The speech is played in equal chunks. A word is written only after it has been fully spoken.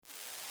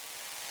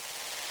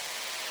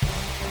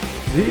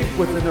Deep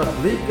within a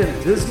bleak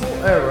and dismal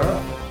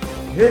era,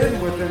 hidden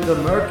within the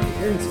murky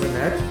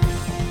internet,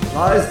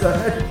 lies the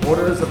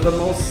headquarters of the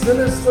most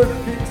sinister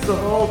geeks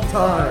of all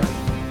time.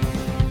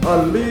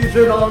 A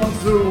Legion on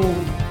Zoom.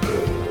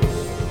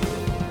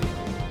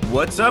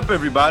 What's up,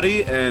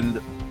 everybody,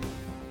 and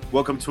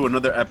welcome to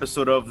another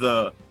episode of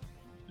the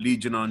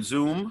Legion on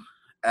Zoom.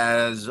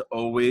 As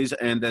always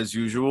and as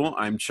usual,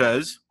 I'm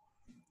Ches.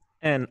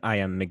 And I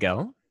am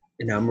Miguel.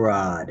 And I'm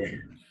Rod.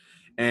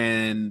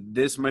 And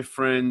this, my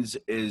friends,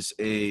 is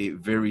a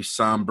very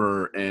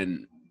somber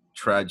and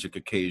tragic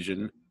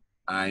occasion.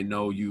 I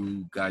know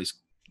you guys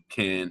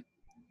can't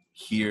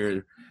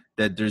hear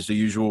that there's the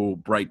usual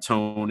bright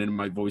tone in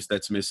my voice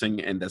that's missing,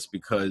 and that's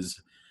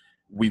because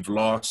we've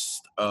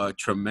lost a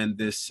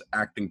tremendous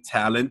acting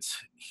talent.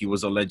 He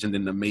was a legend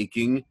in the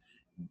making,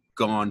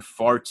 gone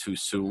far too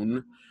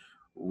soon.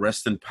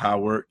 Rest in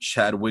power,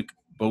 Chadwick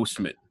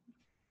Boseman.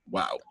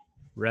 Wow.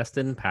 Rest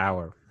in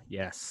power.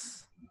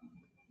 Yes.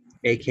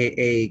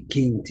 AKA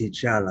King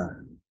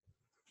T'Challa.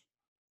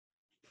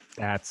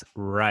 That's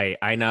right.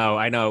 I know.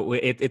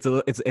 It's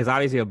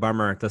obviously a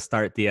bummer to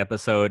start the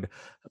episode,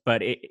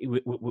 but it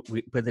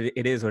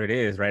is what it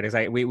is, right? It's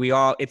like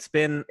it's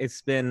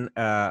been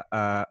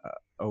a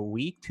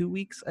week, 2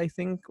 weeks, I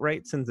think,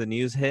 right, since the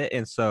news hit,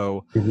 and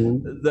so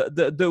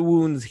the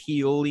wound's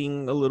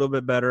healing a little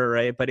bit better,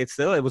 right? But it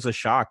was a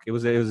shock. It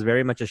was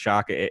very much a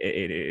shock.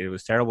 It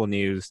was terrible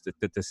news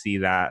to see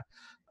that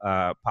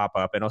pop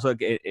up, and also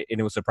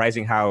it was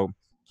surprising how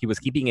he was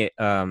keeping it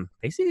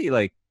basically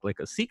like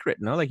a secret,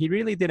 no? Like he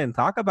really didn't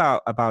talk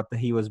about that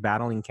he was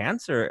battling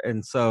cancer,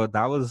 and so it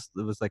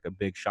was like a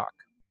big shock.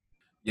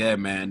 Yeah,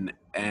 man.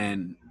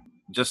 And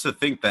just to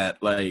think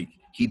that like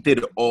he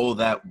did all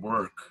that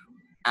work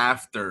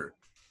after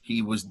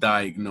he was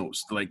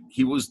diagnosed. Like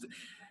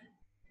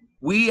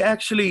we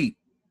actually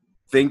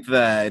think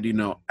that, you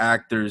know,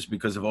 actors,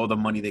 because of all the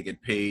money they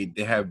get paid,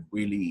 they have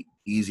really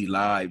easy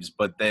lives.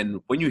 But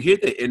then when you hear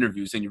the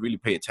interviews and you really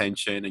pay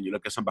attention and you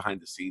look at some behind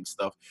the scenes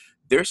stuff,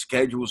 their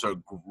schedules are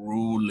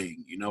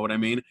grueling. You know what I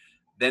mean?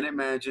 Then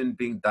imagine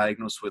being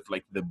diagnosed with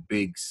like the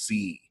big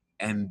C.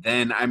 And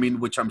then, I mean,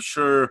 which I'm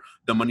sure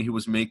the money he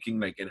was making,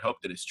 like it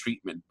helped in his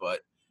treatment, but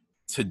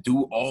to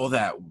do all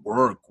that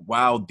work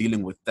while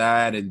dealing with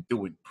that and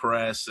doing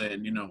press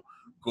and, you know,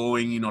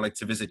 going, you know, like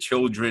to visit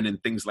children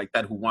and things like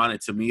that who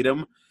wanted to meet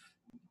him,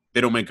 they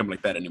don't make him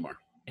like that anymore.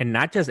 And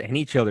not just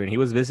any children. He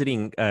was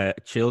visiting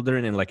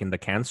children in the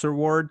cancer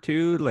ward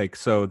too. Like,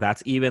 so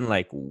that's even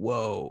like,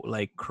 whoa,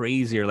 like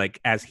crazier. Like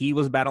as he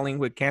was battling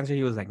with cancer,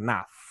 he was like,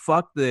 nah,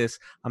 fuck this.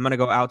 I'm going to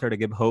go out there to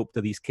give hope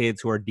to these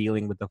kids who are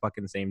dealing with the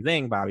fucking same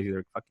thing, but obviously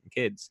they're fucking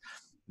kids.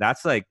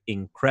 That's like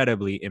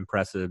incredibly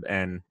impressive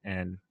and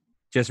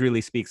just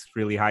really speaks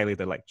really highly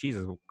to like,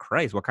 Jesus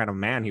Christ, what kind of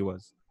man he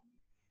was.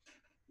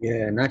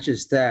 Yeah, not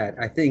just that.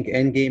 I think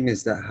Endgame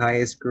is the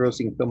highest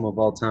grossing film of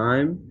all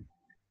time.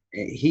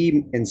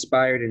 He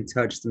inspired and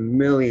touched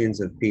millions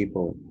of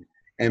people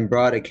and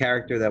brought a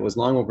character that was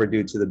long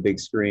overdue to the big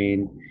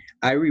screen.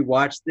 I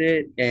rewatched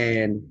it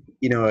and,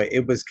 you know,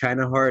 it was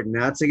kind of hard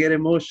not to get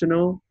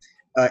emotional.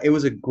 It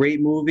was a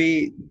great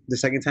movie. The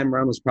second time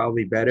around was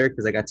probably better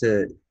because I got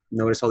to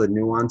notice all the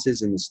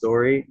nuances in the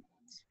story.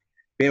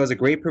 But it was a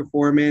great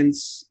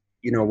performance,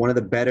 you know, one of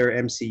the better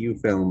MCU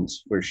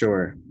films for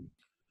sure.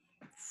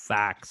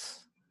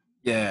 Facts.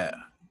 Yeah.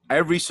 I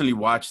recently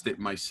watched it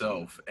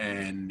myself,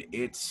 and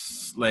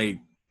it's like,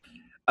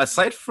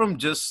 aside from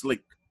just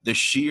like the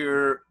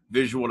sheer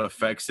visual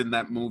effects in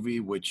that movie,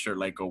 which are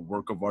like a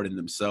work of art in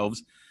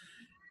themselves,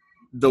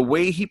 the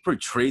way he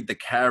portrayed the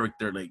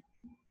character, like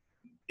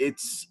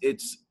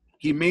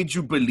he made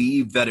you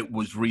believe that it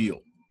was real.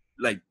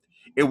 Like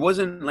it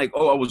wasn't like,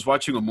 oh, I was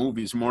watching a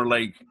movie. It's more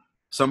like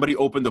somebody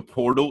opened a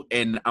portal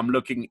and I'm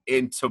looking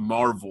into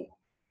Marvel,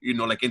 you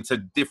know, like into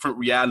different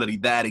reality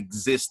that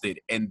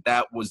existed, and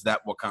that was that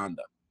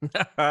Wakanda.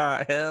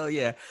 Hell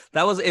yeah,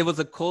 it was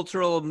a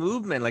cultural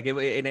movement. Like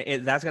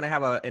that's gonna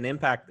have an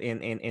impact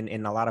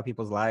in a lot of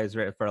people's lives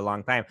for a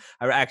long time.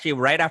 Actually,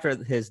 right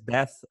after his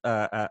death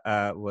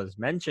was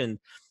mentioned,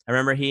 I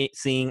remember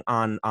seeing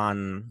on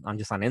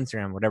just on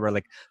Instagram, whatever,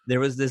 like there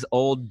was this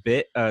old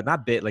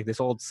like this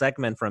old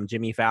segment from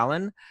Jimmy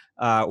Fallon,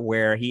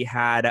 where he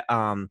had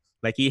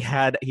he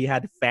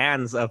had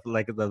fans of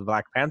like the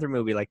Black Panther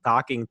movie, like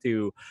talking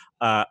to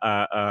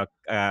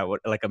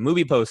like a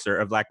movie poster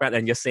of Black Panther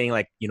and just saying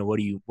like, you know,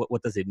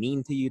 what does it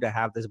mean to you to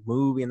have this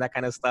movie and that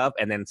kind of stuff,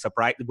 and then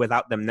surprised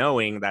without them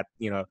knowing that,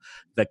 you know,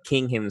 the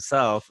king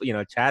himself, you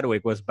know,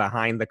 Chadwick, was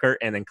behind the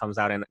curtain and comes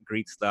out and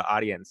greets the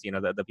audience, you know,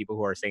 the people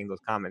who are saying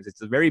those comments.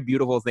 It's a very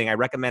beautiful thing. I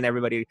recommend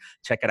everybody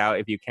check it out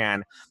if you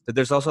can. But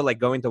there's also, like,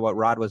 going to what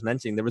Rod was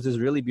mentioning, there was this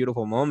really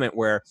beautiful moment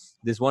where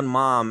this one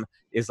mom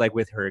is like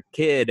with her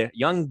kid,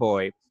 young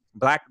boy,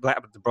 black,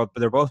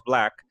 they're both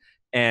black,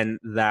 and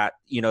that,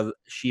 you know,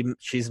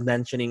 she's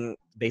mentioning,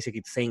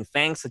 basically saying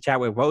thanks to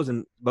Chadwick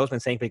Boseman,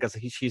 saying, because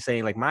she's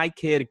saying like, my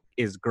kid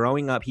is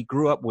growing up, he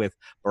grew up with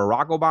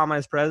Barack Obama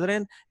as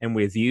president and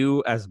with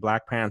you as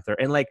Black Panther,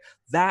 and like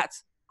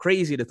that's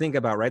crazy to think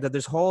about, right? That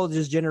there's whole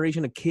this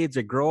generation of kids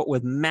that grow up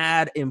with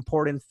mad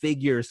important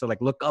figures to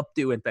like look up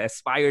to and to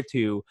aspire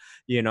to,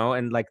 you know,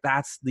 and like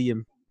that's the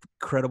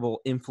incredible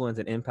influence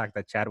and impact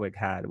that Chadwick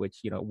had, which,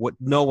 you know, what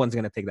no one's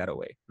gonna take that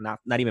away. Not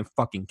even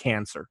fucking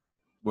cancer.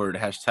 Word,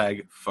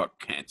 hashtag fuck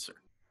cancer.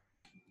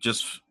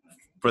 Just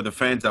for the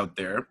fans out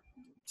there,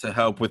 to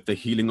help with the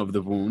healing of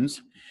the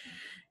wounds,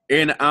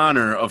 in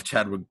honor of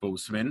Chadwick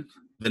Boseman,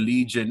 the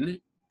Legion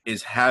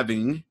is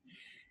having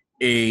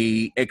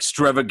a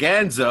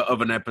extravaganza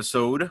of an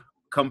episode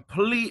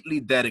completely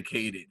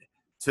dedicated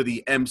to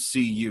the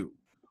MCU.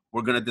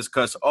 We're going to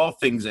discuss all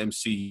things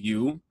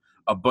MCU,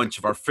 a bunch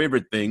of our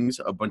favorite things,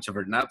 a bunch of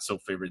our not so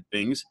favorite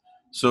things.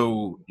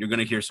 So you're going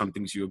to hear some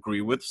things you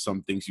agree with,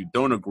 some things you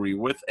don't agree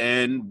with,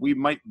 and we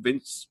might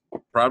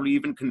probably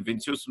even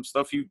convince you of some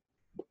stuff you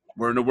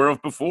weren't aware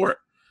of before.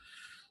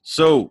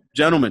 So,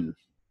 gentlemen,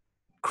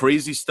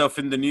 crazy stuff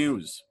in the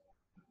news.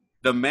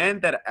 The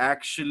man that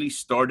actually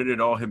started it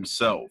all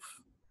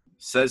himself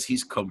says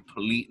he's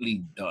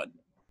completely done.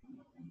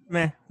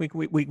 Man, we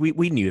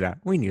knew that.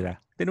 We knew that.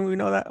 Didn't we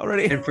know that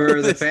already? And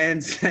for the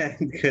fans that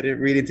couldn't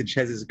read into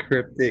Chez's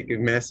cryptic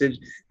message,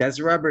 that's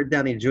Robert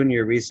Downey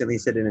Jr. recently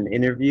said in an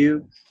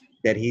interview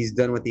that he's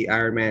done with the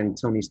Iron Man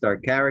Tony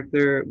Stark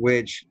character,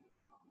 which,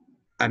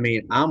 I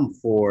mean, I'm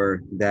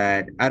for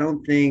that. I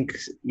don't think,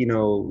 you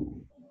know,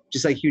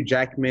 just like Hugh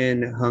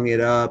Jackman hung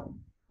it up,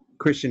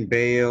 Christian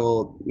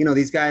Bale, you know,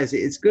 these guys,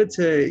 it's good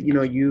to, you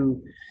know,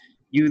 you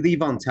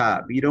leave on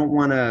top. You don't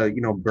want to,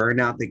 you know, burn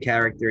out the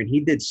character. And he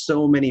did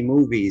so many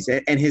movies,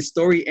 and his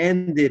story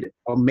ended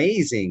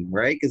amazing,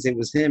 right? Because it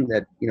was him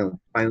that, you know,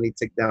 finally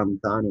took down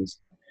Thanos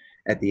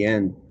at the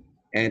end.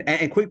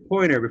 And quick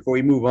pointer before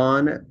we move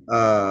on,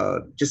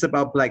 just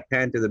about Black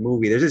Panther, the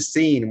movie. There's a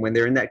scene when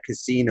they're in that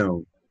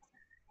casino,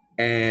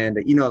 and,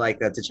 you know, like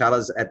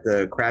T'Challa's at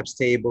the craps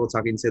table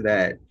talking to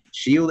that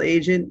SHIELD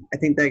agent, I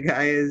think that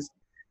guy is.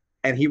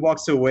 And he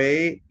walks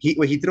away.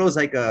 He throws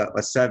like a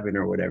 7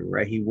 or whatever,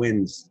 right? He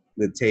wins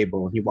the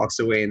table. He walks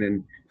away, and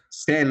then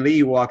Stan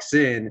Lee walks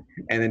in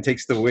and then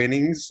takes the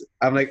winnings.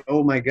 I'm like,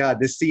 oh my God,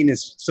 this scene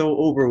is so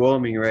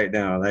overwhelming right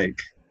now. Like,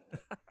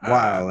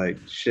 wow, like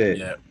shit.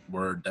 Yeah,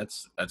 word.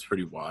 That's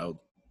pretty wild.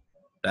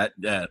 Like,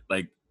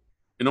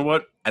 you know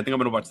what? I think I'm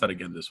gonna watch that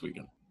again this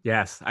weekend.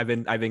 Yes, I've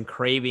been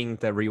craving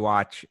to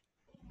rewatch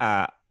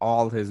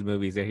all his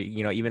movies.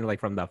 You know, even like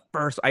from the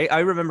first, I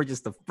remember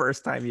just the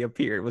first time he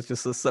appeared was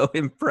just so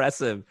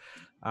impressive.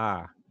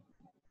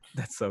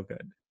 That's so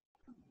good.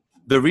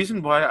 The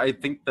reason why I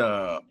think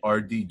the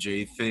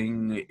RDJ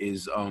thing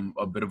is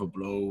a bit of a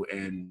blow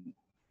and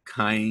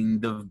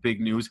kind of big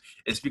news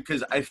is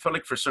because I felt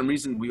like for some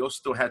reason we all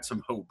still had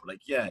some hope.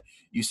 Like, yeah,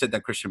 you said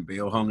that Christian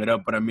Bale hung it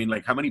up, but I mean,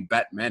 like, how many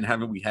Batman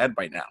haven't we had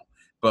by now?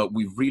 But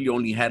we've really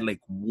only had like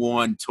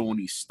one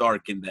Tony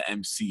Stark in the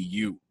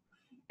MCU.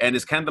 And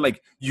it's kind of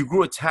like you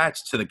grew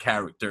attached to the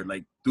character,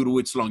 like due to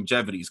its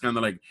longevity. It's kind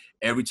of like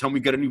every time we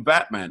get a new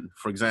Batman,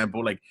 for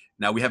example, like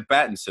now we have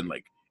Pattinson.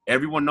 Like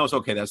everyone knows,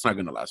 okay, that's not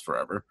going to last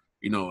forever.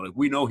 You know, like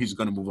we know he's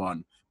going to move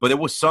on. But there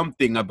was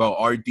something about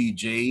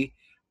RDJ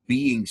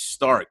being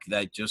Stark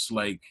that just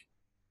like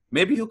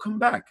maybe he'll come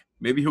back.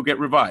 Maybe he'll get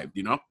revived,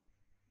 you know?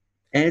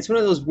 And it's one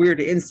of those weird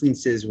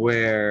instances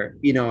where,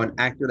 you know, an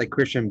actor like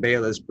Christian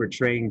Bale is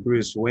portraying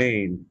Bruce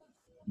Wayne.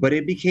 But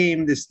it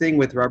became this thing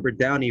with Robert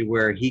Downey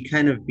where he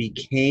kind of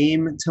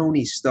became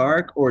Tony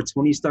Stark, or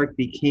Tony Stark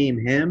became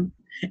him.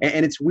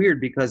 And it's weird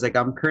because, like,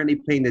 I'm currently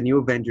playing the new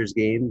Avengers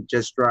game,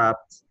 just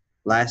dropped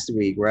last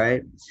week,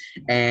 right?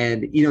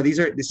 And, you know,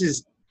 this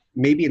is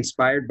maybe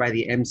inspired by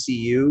the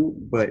MCU,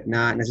 but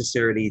not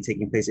necessarily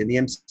taking place in the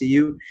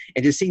MCU.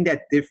 And just seeing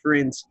that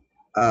different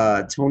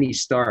Tony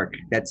Stark,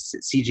 that's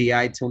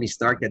CGI Tony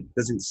Stark that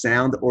doesn't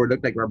sound or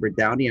look like Robert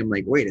Downey, I'm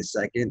like, wait a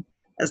second,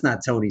 that's not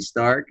Tony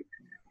Stark.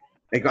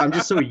 Like, I'm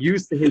just so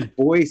used to his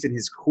voice and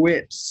his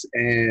quips,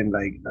 and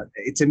like,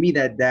 to me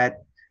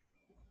that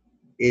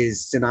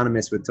is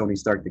synonymous with Tony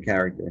Stark, the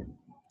character.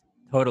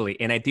 Totally.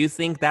 And I do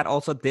think that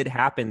also did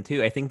happen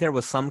too. I think there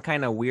was some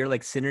kind of weird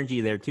like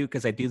synergy there too,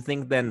 because I do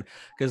think then,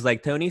 because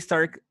like Tony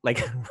Stark,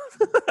 like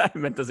I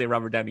meant to say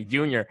Robert Downey Jr.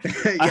 Yeah,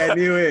 I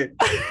knew it.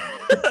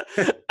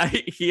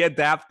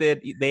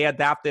 They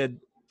adapted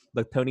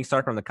the Tony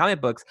Stark from the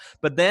comic books,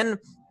 but then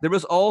there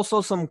was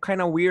also some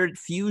kind of weird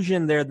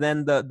fusion there.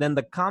 Then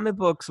the comic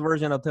books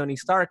version of Tony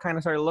Stark kind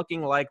of started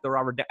looking like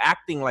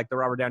acting like the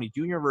Robert Downey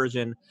Jr.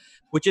 version,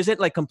 which isn't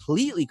like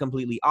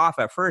completely off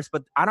at first,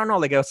 but I don't know,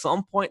 like at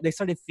some point they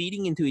started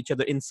feeding into each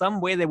other in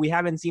some way that we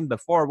haven't seen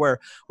before, where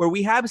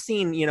we have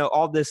seen, you know,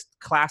 all this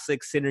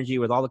classic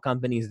synergy with all the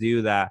companies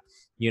do that.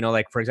 You know,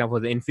 like, for example,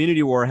 the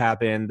Infinity War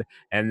happened,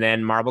 and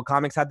then Marvel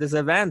Comics had this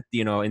event,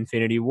 you know,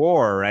 Infinity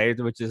War, right?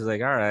 Which is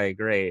like, all right,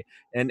 great.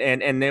 And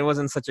it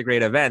wasn't such a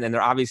great event. And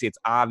it's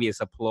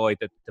obvious a ploy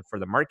for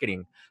the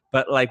marketing.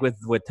 But like with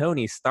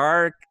Tony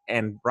Stark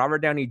and Robert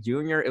Downey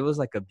Jr., it was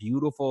like a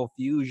beautiful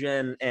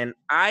fusion. And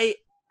I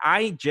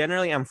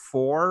generally am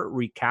for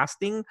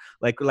recasting,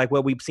 like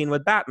what we've seen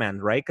with Batman,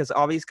 right? Because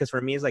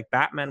for me, it's like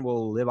Batman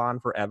will live on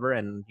forever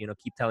and, you know,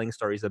 keep telling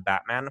stories of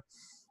Batman.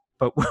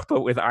 but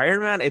but with Iron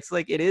Man, it's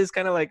like it is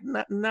kind of like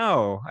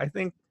no. I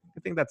think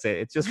that's it.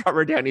 It's just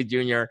Robert Downey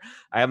Jr.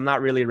 I am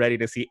not really ready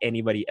to see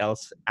anybody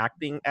else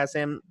acting as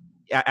him,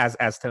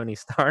 as Tony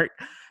Stark.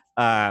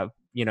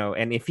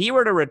 And if he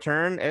were to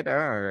return,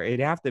 it'd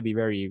have to be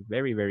very,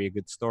 very, very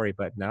good story.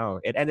 But no,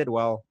 it ended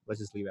well. Let's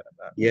just leave it at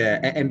that. Yeah,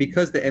 and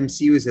because the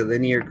MCU is a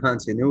linear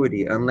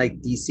continuity,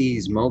 unlike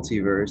DC's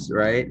multiverse,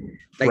 right?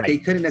 Like they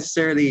couldn't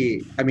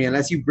necessarily. I mean,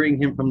 unless you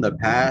bring him from the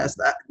past,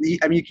 I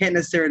mean, you can't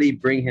necessarily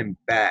bring him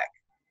back,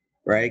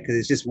 right? Because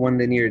it's just one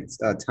linear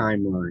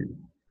timeline.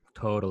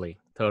 Totally,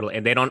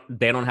 and they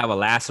don't have a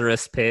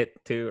Lazarus pit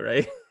too,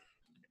 right?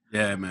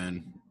 Yeah,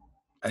 man.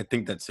 I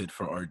think that's it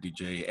for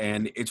RDJ.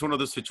 And it's one of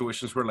those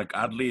situations where, like,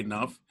 oddly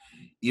enough,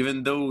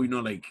 even though,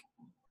 like,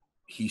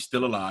 he's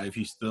still alive,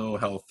 he's still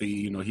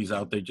healthy, he's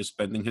out there just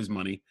spending his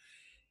money,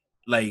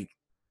 like,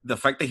 the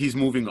fact that he's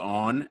moving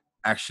on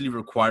actually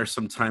requires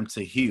some time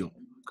to heal.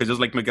 Because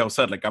just like Miguel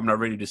said, like, I'm not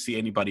ready to see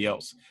anybody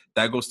else.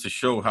 That goes to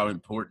show how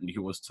important he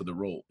was to the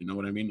role. You know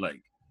what I mean?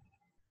 Like,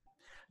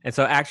 and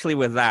so actually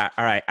with that,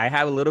 all right, I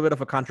have a little bit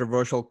of a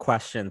controversial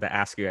question to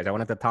ask you guys. I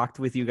wanted to talk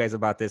with you guys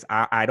about this.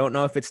 I don't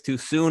know if it's too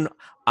soon.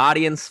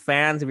 Audience,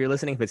 fans, if you're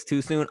listening, if it's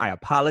too soon, I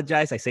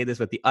apologize. I say this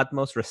with the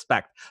utmost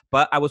respect.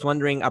 But I was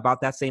wondering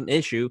about that same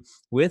issue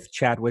with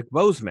Chadwick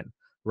Boseman,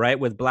 right?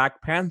 With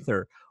Black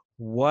Panther.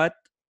 What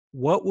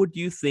would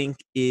you think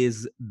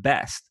is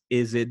best?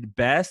 Is it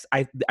best?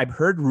 I've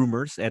heard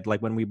rumors at like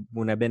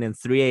when I've been in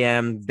 3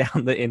 a.m.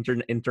 down the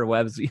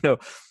interwebs,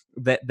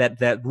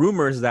 that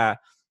rumors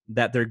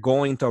that they're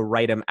going to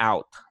write him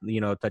out,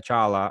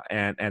 T'Challa,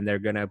 and they're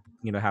gonna,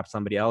 have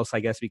somebody else,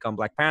 I guess, become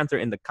Black Panther.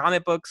 In the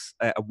comic books,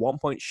 at one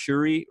point,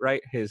 Shuri,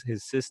 right, his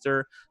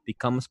sister,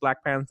 becomes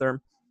Black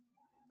Panther.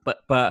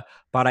 But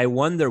I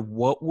wonder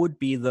what would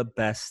be the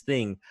best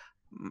thing.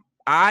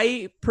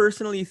 I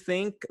personally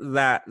think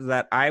that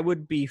I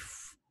would be.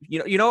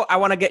 I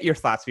want to get your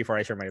thoughts before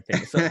I share my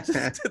opinion. So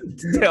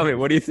just tell me,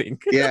 what do you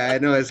think? Yeah, I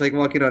know. It's like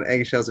walking on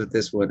eggshells with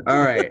this one.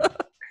 All right.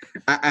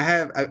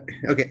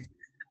 Okay.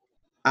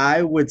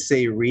 I would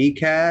say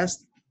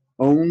recast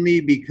only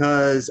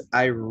because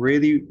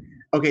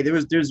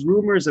there's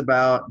rumors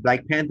about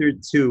Black Panther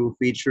 2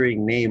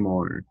 featuring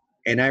Namor,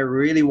 and I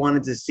really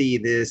wanted to see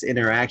this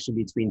interaction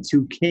between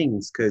two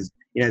kings because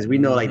as we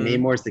know, like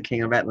Namor's the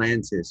king of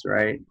Atlantis,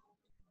 right?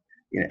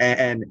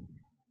 And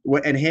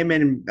him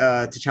and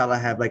T'Challa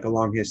have like a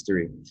long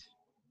history.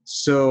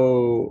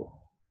 So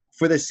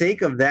for the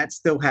sake of that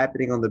still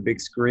happening on the big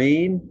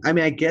screen, I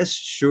mean, I guess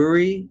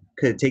Shuri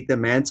could take the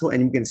mantle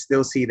and you can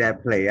still see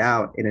that play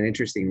out in an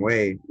interesting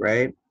way,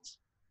 right?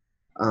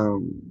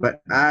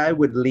 But I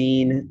would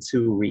lean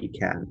to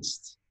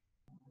recast.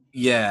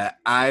 Yeah,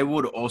 I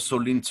would also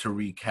lean to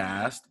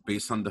recast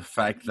based on the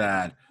fact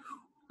that,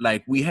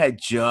 like, we had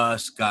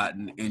just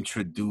gotten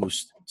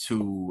introduced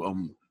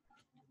to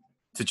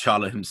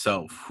T'Challa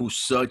himself, who's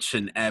such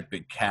an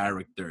epic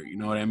character, you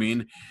know what I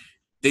mean?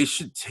 They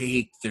should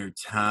take their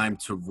time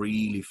to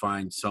really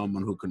find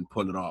someone who can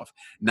pull it off.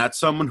 Not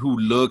someone who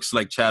looks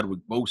like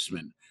Chadwick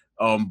Boseman,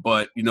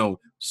 but,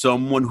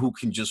 someone who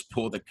can just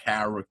pull the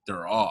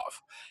character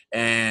off.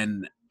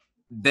 And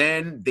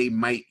then they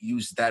might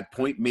use that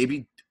point,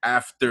 maybe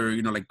after,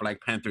 like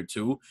Black Panther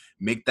 2,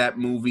 make that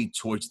movie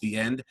towards the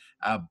end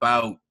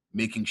about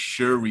making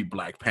Shuri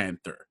Black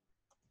Panther.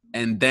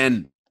 And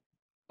then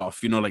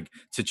off, like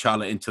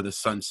T'Challa into the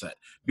sunset.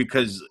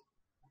 Because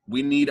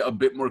we need a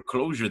bit more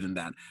closure than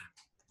that.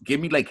 Give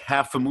me like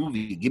half a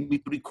movie. Give me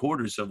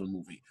 3/4 of a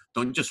movie.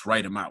 Don't just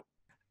write them out.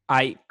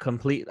 I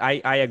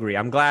agree.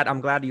 I'm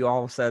glad you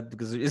all said,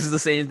 because this is the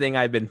same thing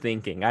I've been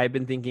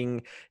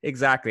thinking.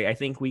 Exactly. I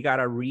think we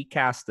gotta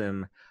recast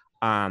them.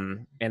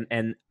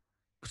 And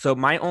so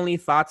my only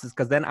thoughts is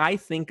because then I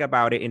think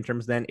about it in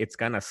terms, then it's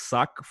gonna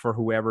suck for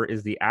whoever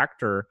is the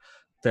actor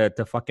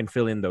to fucking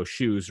fill in those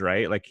shoes,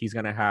 right? Like he's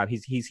gonna have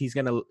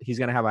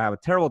a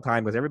terrible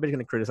time because everybody's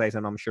gonna criticize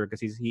him, I'm sure,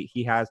 because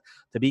he has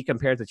to be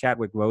compared to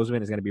Chadwick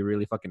Boseman is gonna be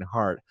really fucking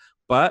hard.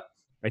 But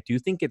I do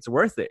think it's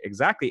worth it,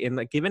 exactly. And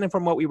like, given it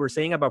from what we were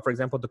saying about, for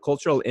example, the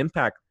cultural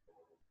impact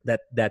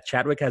that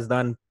Chadwick has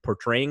done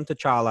portraying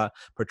T'Challa,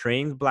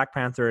 portraying Black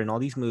Panther in all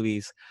these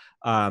movies,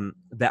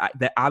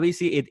 that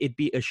obviously it'd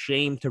be a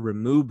shame to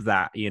remove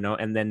that,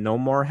 and then no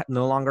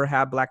longer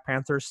have Black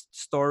Panther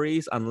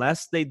stories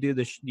unless they do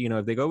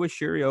if they go with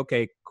Shuri,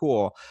 okay,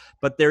 cool.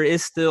 But there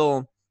is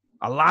still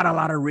a lot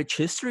of rich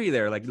history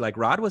there, like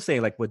Rod was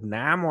saying, like with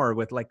Namor,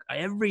 with like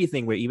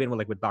everything, even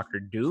with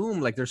Doctor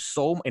Doom, like there's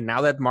and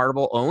now that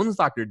Marvel owns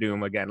Doctor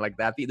Doom again, like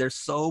that, there's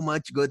so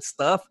much good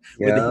stuff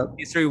with the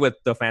history with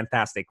the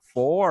Fantastic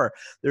Four.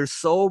 There's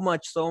so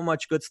much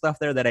good stuff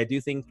there that I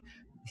do think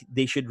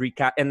they should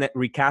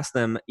recast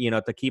them,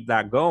 to keep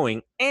that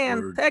going.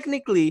 And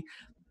technically,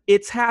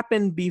 it's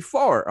happened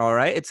before, all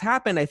right? It's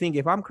happened, I think,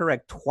 if I'm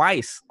correct,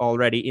 twice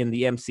already in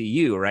the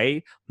MCU,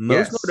 right?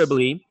 Most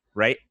notably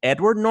right?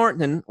 Edward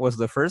Norton was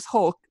the first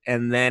Hulk,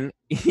 and then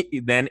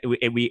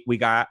we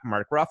got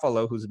Mark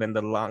Ruffalo, who's been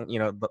the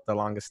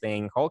longest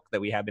staying Hulk that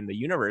we have in the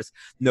universe.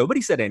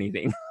 Nobody said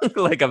anything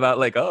like about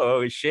like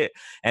oh shit.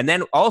 And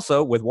then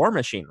also with War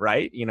Machine,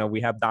 right?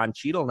 We have Don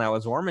Cheadle now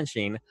as War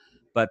Machine,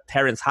 but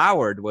Terrence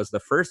Howard was the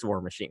first War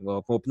Machine.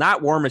 Well,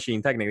 not War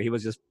Machine technically. He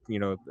was just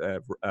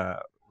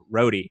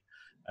Rhodey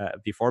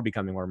before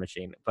becoming War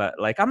Machine. But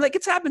like I'm like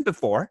it's happened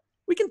before.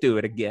 We can do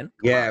it again.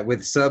 Come on.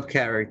 With sub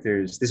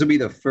characters. This will be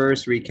the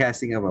first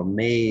recasting of a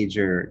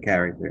major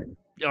character.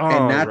 Oh,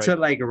 And not right. to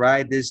like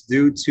ride this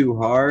dude too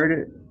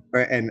hard,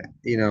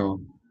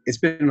 it's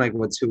been like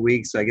 2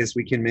 weeks, so I guess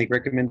we can make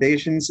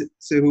recommendations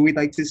to who we'd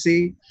like to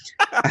see.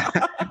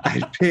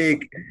 I'd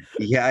pick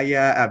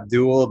Yahya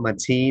Abdul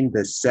Mateen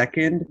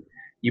II.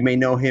 You may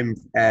know him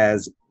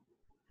as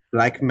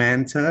Black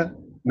Manta.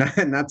 Not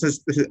to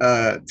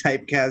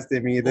typecast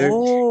him either.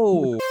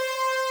 Oh,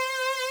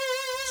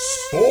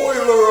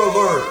 Spoiler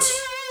alert!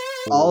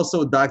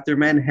 Also, Dr.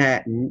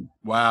 Manhattan.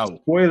 Wow.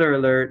 Spoiler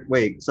alert.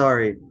 Wait,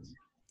 sorry.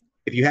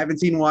 If you haven't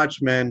seen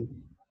Watchmen,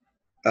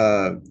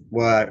 we'll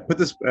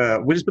just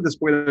put the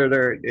spoiler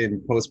alert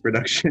in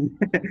post-production.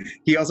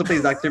 He also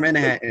plays Dr.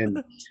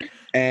 Manhattan.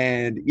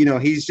 And,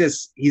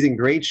 he's in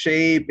great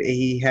shape.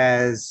 He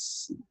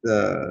has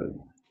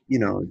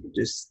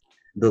just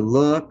the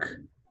look,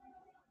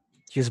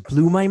 just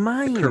blew my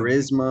mind.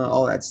 charisma,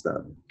 all that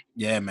stuff.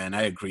 Yeah, man,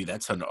 I agree.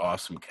 That's an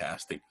awesome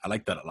casting. I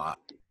like that a lot.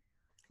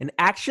 And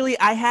actually,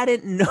 I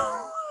hadn't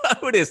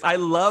noticed.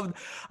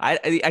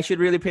 I should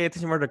really pay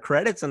attention more to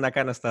credits and that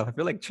kind of stuff. I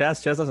feel like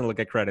Chess doesn't look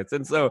at credits.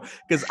 And so,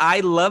 because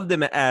I loved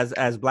him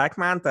as Black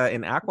Manta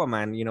in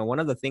Aquaman, one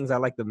of the things I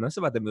liked the most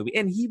about the movie,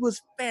 and he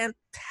was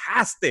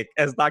fantastic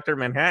as Dr.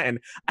 Manhattan.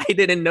 I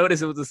didn't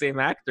notice it was the same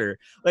actor.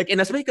 Like,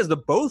 and especially because the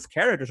both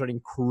characters are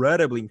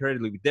incredibly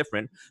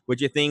different,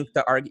 which you think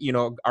to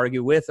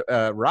argue with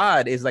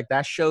Rod is like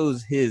that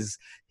shows his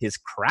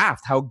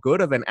craft, how good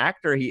of an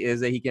actor he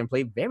is, that he can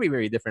play very,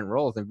 very different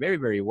roles and very,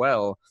 very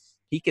well.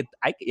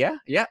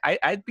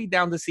 I'd be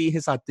down to see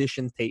his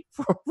audition tape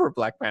for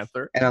Black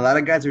Panther. And a lot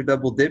of guys are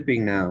double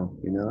dipping now.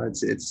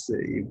 It's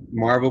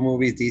Marvel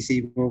movies,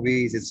 DC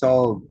movies. It's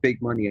all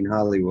big money in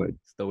Hollywood.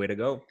 It's the way to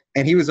go.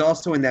 And he was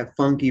also in that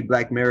funky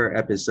Black Mirror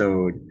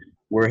episode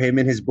where him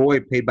and his boy,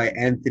 played by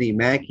Anthony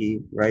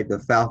Mackie, right, the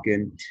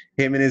Falcon,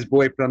 him and his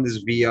boy put on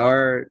this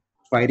VR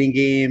fighting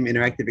game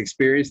interactive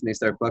experience, and they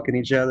start fucking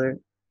each other.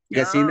 You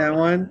guys seen that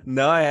one?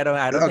 No, I don't.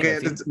 Okay,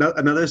 that's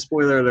another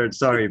spoiler alert.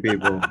 Sorry,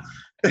 people.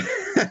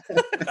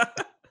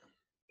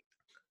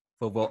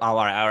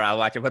 I'll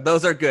watch it. But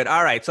those are good.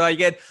 All right,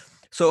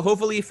 so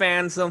hopefully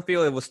fans don't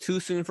feel it was too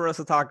soon for us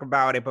to talk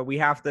about it, but we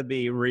have to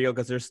be real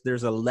because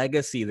there's a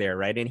legacy there,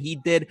 right? And he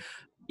did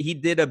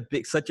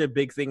such a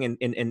big thing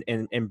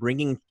in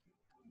bringing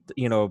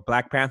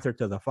Black Panther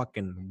to the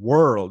fucking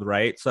world,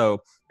 right?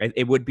 So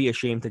it would be a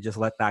shame to just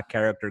let that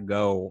character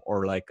go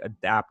or like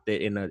adapt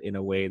it in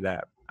a way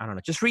that, I don't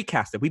know, just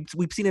recast it.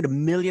 We've seen it a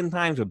million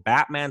times with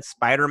Batman,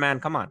 Spider-Man.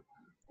 Come on.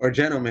 Or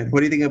gentlemen, what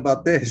do you think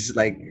about this?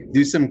 Like,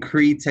 do some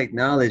Kree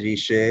technology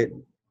shit.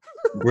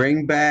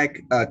 Bring back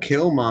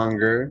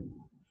Killmonger,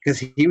 because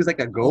he was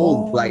like a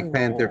gold Black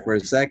Panther for a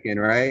second,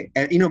 right?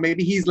 And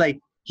maybe he's like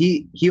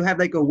he'll have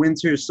like a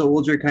Winter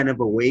Soldier kind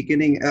of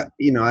awakening.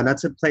 Not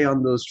to play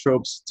on those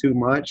tropes too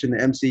much in the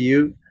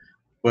MCU,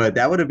 but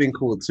that would have been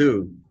cool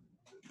too.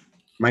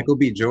 Michael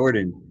B.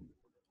 Jordan,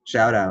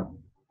 shout out.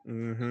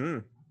 Mm-hmm.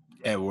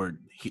 Edward,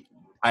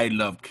 I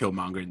loved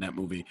Killmonger in that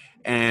movie.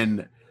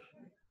 And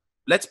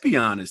let's be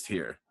honest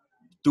here.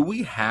 Do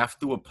we have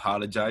to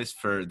apologize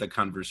for the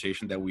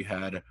conversation that we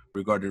had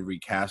regarding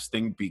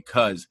recasting?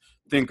 Because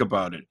think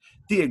about it.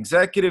 The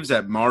executives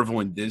at Marvel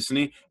and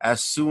Disney,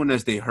 as soon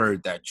as they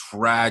heard that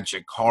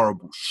tragic,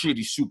 horrible,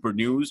 shitty super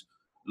news,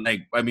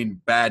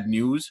 bad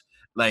news,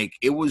 like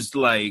it was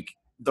like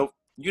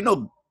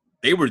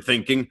they were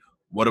thinking,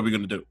 what are we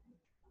gonna do?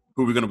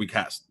 Who are we gonna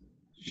recast?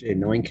 Shit,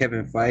 knowing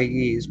Kevin Feige,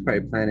 he's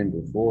probably planning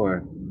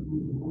before.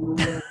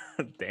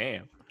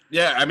 Damn.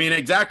 Yeah, I mean,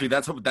 exactly.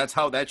 That's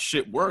how that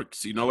shit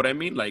works. You know what I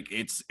mean? Like,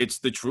 it's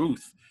the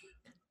truth.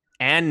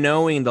 And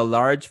knowing the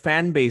large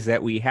fan base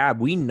that we have,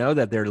 we know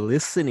that they're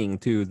listening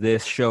to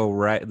this show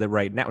right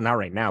now. Not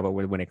right now, but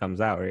when it comes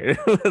out, right?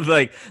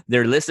 Like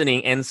they're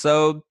listening. And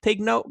so take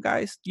note,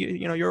 guys.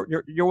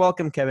 You're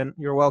welcome, Kevin.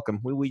 You're welcome.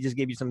 We just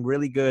gave you some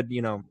really good,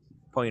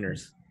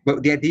 pointers.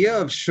 But the idea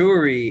of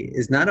Shuri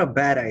is not a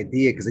bad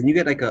idea, because then you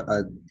get like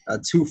a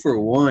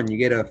 2-for-1. You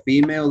get a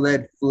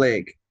female-led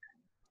flick.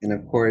 And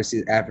of course,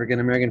 the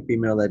African-American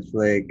female-led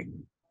flick.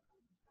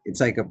 It's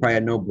like probably a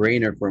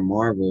no-brainer for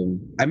Marvel.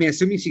 I mean,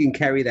 assuming she can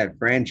carry that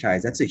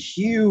franchise, that's a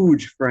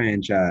huge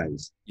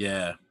franchise.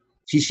 Yeah.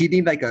 She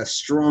needs like a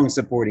strong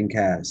supporting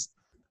cast.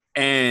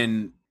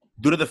 And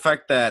due to the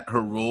fact that her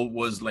role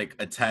was like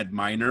a tad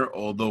minor,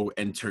 although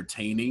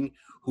entertaining,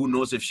 who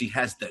knows if she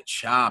has the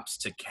chops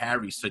to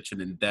carry such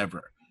an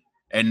endeavor.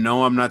 And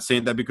no, I'm not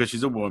saying that because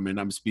she's a woman.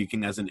 I'm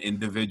speaking as an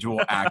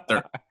individual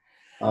actor.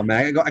 Oh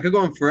man, I could go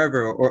on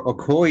forever. Or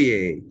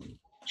Okoye,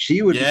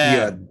 she would be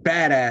a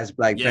badass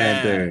Black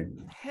Panther.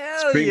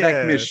 Hell Bring back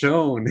yeah.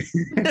 Michonne.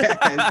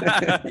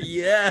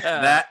 Yeah.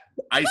 That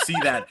I see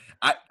that.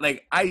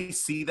 I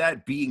see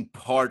that being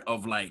part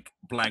of like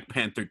Black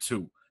Panther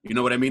 2. You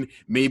know what I mean?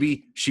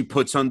 Maybe she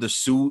puts on the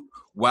suit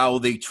while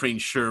they train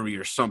Shuri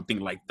or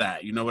something like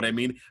that. You know what I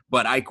mean?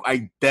 But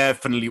I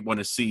definitely want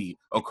to see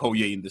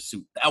Okoye in the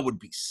suit. That would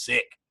be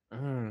sick.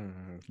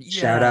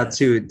 Shout out Yes.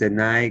 to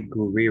Denai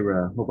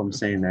Gurira. Hope I'm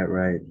saying that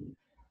right.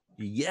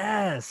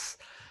 Yes.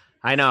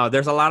 I know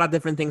there's a lot of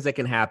different things that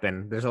can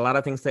happen. There's a lot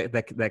of things that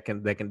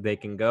they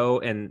can go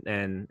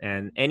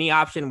and any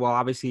option will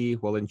obviously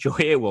we'll enjoy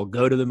it. We'll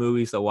go to the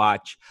movies to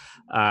watch.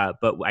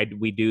 But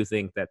we do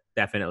think that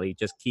definitely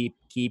just keep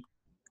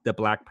the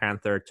Black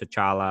Panther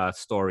T'Challa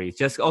stories.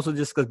 Just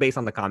because based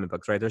on the comic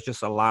books, right? There's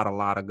just a lot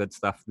of good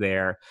stuff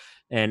there.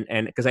 And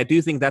because I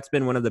do think that's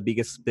been one of the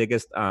biggest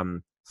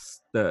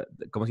the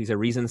como se dice,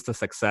 reasons to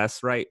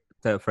success, right?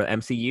 For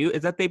MCU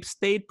is that they've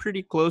stayed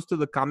pretty close to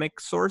the comic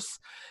source.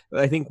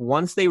 I think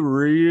once they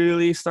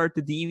really start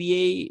to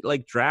deviate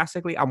like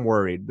drastically, I'm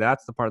worried.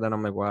 That's the part that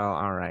I'm like, well,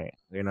 all right,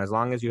 as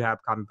long as you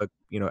have comic book,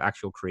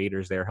 actual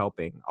creators there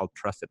helping, I'll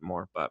trust it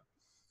more. But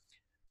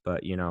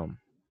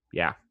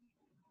yeah.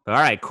 But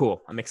all right,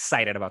 cool. I'm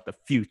excited about the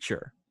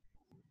future.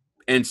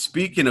 And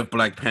speaking of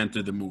Black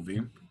Panther, the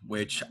movie,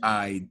 which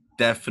I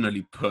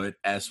definitely put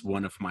as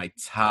one of my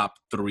top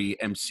 3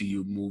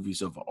 MCU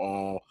movies of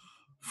all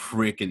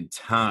freaking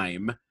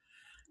time,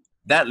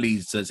 that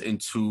leads us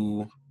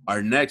into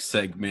our next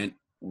segment,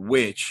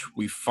 which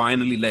we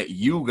finally let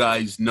you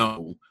guys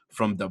know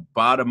from the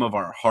bottom of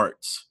our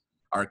hearts,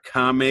 our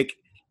comic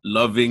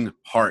loving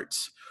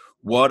hearts,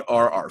 what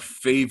are our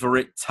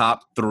favorite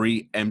top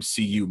 3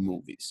 MCU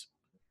movies.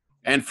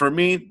 And for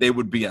me, they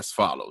would be as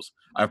follows.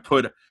 I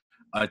put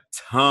a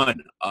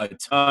ton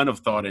of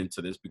thought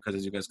into this because,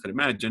 as you guys could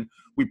imagine,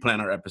 we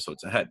plan our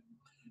episodes ahead.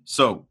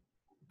 So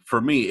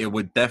for me, it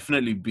would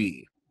definitely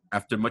be,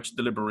 after much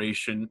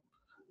deliberation,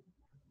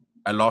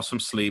 I lost some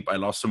sleep, I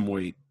lost some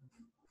weight.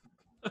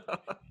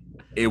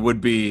 It would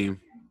be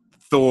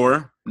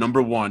Thor,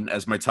 number 1,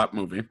 as my top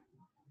movie.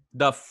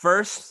 The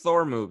first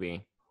Thor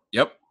movie.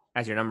 Yep.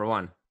 As your number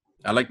 1.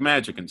 I like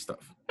magic and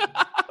stuff.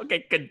 Okay,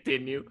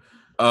 continue.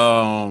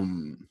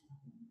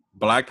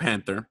 Black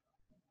Panther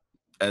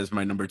as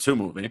my number 2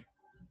 movie.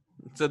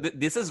 So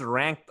this is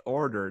ranked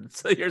ordered.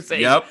 So you're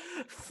saying Yep.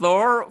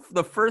 Thor,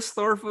 the first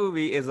Thor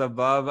movie is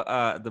above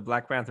the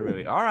Black Panther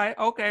movie. All right,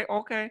 okay.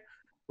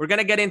 We're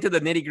gonna get into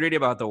the nitty gritty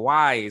about the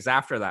whys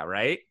after that,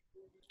 right?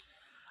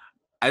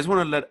 I just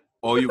want to let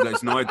all you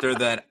guys know out there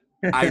that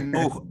I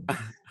know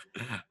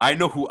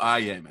who I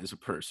am as a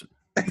person.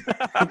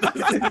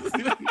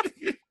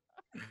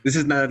 This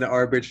is not an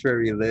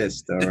arbitrary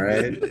list, all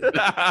right?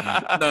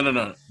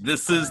 No.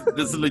 This is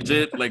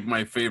legit like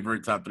my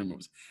favorite top 3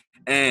 movies.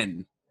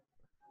 And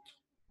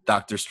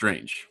Doctor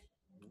Strange,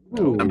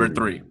 Ooh. number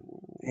 3.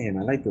 Damn,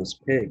 I like those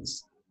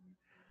picks.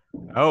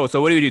 Oh,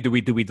 so what do we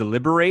do? Do we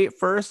deliberate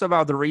first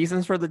about the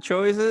reasons for the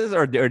choices,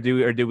 or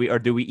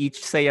do we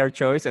each say our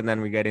choice and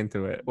then we get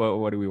into it?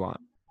 What do we want?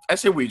 I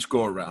say we each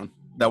go around.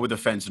 That way the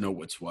fans know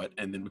what's what,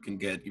 and then we can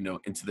get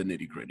into the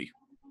nitty gritty.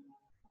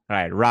 All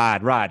right,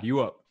 Rod, you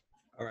up?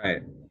 All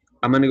right.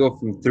 I'm going to go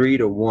from 3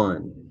 to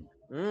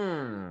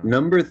 1.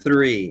 Number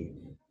 3,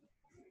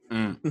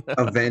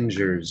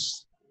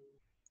 Avengers.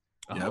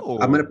 Yep. Oh.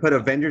 I'm going to put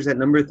Avengers at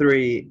number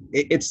 3.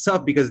 It's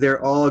tough because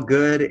they're all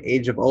good.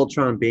 Age of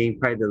Ultron being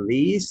probably the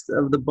least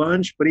of the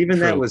bunch, but even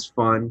that was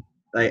fun.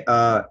 Like,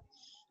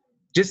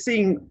 just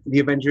seeing the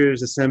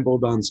Avengers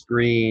assembled on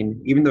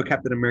screen, even though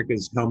Captain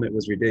America's helmet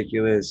was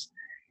ridiculous,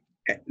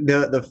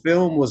 the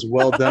film was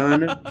well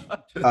done.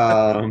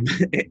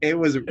 It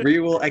was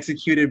real well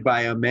executed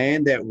by a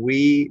man that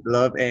we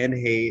love and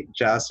hate,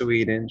 Joss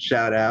Whedon.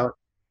 Shout out.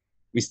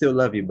 We still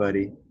love you,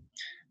 buddy.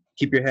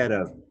 Keep your head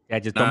up. Yeah,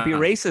 just don't be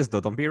racist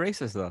though. Don't be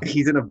racist though.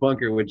 He's in a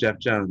bunker with Jeff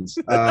Johns.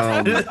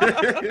 That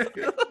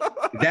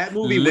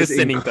movie was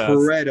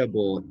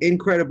incredible.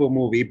 Incredible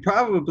movie.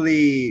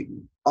 Probably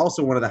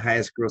also one of the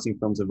highest grossing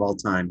films of all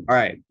time. All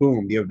right,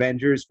 boom. The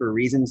Avengers, for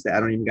reasons that I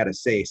don't even got to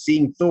say.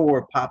 Seeing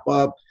Thor pop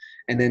up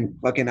and then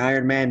fucking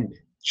Iron Man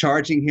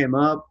charging him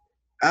up.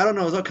 I don't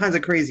know. It was all kinds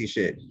of crazy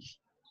shit.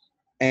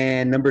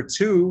 And number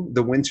 2,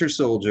 The Winter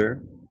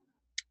Soldier.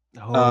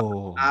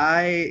 Oh.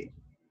 I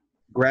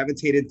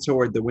gravitated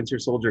toward the Winter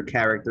Soldier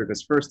character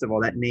because, first of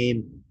all, that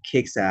name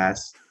kicks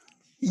ass.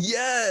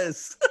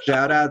 Yes.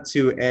 Shout out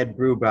to Ed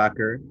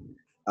Brubaker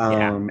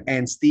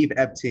and Steve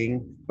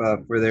Epting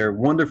for their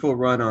wonderful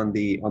run on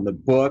the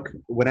book.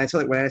 When I saw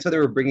they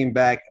were bringing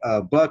back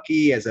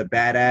Bucky as a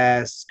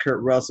badass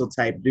Kurt Russell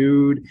type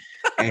dude,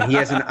 and he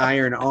has an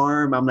iron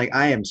arm, I'm like,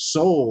 I am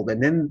sold.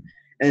 And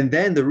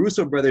then the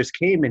Russo brothers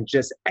came and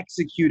just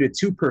executed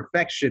to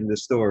perfection the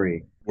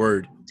story.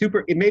 Word.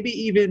 It may be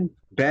even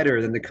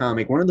better than the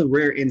comic. One of the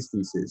rare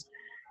instances.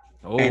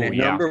 Oh, and at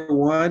number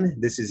 1,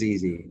 this is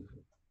easy.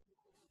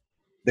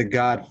 The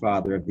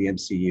Godfather of the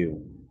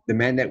MCU. The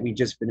man that we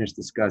just finished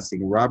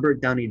discussing,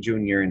 Robert Downey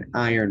Jr. and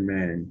Iron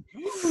Man.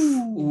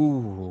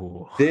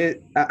 Ooh. Okay.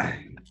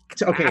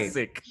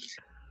 Classic.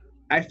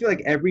 I feel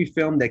like every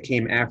film that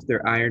came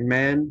after Iron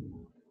Man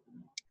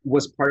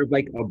was part of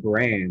like a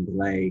brand.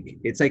 Like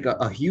it's like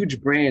a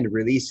huge brand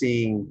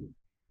releasing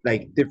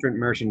like different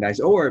merchandise.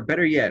 Or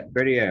better yet,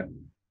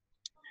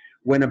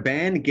 when a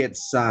band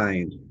gets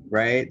signed,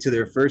 right, to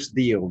their first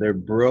deal, they're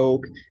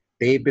broke.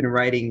 They've been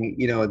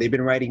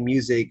writing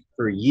music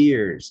for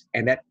years.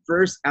 And that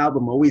first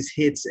album always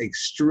hits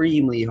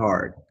extremely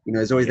hard. You know,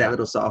 there's always that Yeah.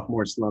 little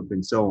sophomore slump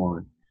and so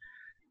on.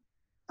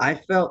 I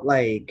felt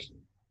like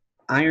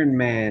Iron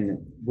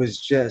Man was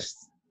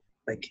just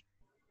like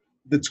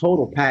the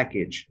total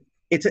package.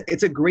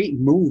 It's a great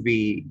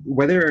movie,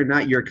 whether or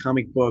not you're a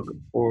comic book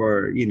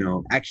or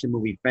action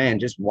movie fan.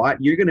 Just watch.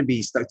 You're gonna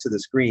be stuck to the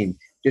screen.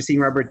 Just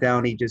seeing Robert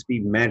Downey just be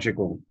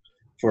magical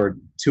for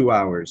 2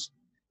 hours.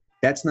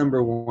 That's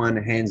number one,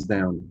 hands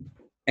down.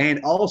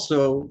 And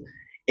also,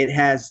 it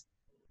has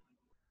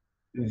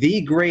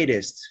the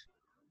greatest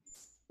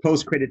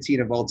post-credit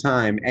scene of all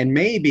time, and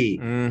maybe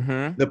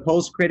Mm-hmm. the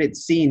post-credit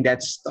scene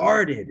that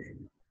started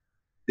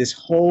this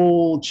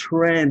whole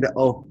trend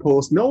of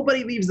post.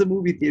 Nobody leaves the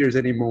movie theaters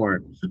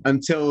anymore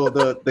until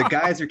the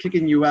guys are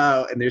kicking you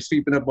out and they're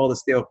sweeping up all the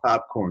stale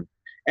popcorn.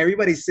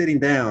 Everybody's sitting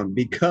down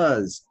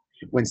because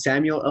when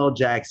Samuel L.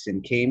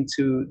 Jackson came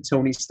to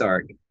Tony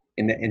Stark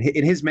in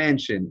his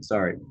mansion,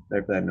 sorry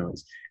for that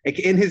noise,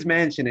 in his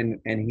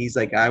mansion, and he's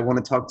like, I want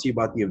to talk to you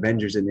about the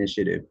Avengers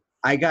Initiative.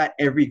 I got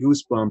every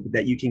goosebump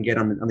that you can get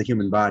on the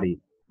human body.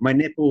 My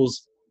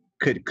nipples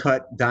could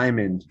cut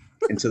diamond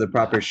into the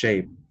proper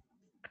shape.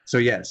 So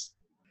yes,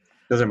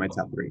 those are my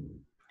top three.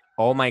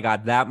 Oh my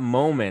God, that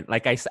moment.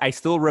 Like I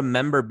still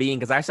remember being,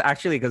 because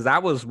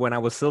that was when I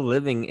was still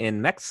living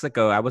in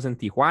Mexico. I was in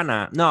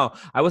Tijuana. No,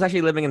 I was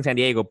actually living in San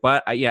Diego,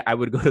 but I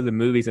would go to the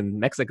movies in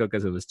Mexico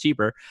because it was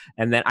cheaper.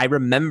 And then I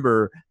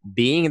remember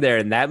being there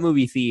in that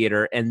movie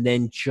theater, and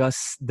then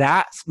just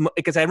that,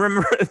 because I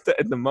remember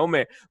the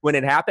moment when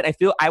it happened, I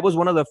feel I was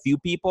one of the few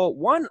people,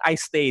 one, I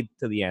stayed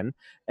to the end.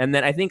 And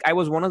then I think I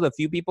was one of the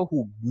few people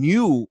who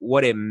knew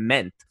what it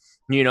meant,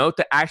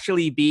 to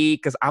actually be,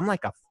 because I'm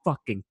like a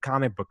fucking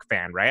comic book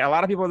fan, right? A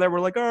lot of people there were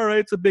like, all right,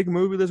 it's a big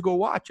movie, let's go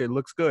watch it,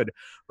 looks good,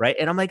 right?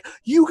 And I'm like,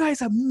 you guys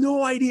have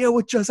no idea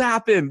what just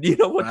happened,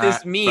 what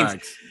this means.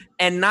 Facts.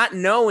 And not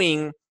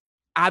knowing,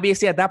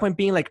 obviously at that point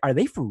being like, are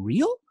they for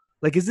real?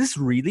 Like, is this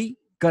really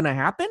gonna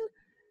happen?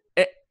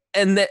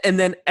 And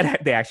then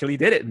they actually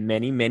did it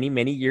many, many,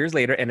 many years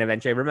later. And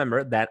eventually I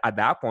remember that at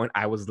that point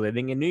I was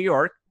living in New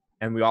York,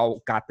 and we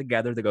all got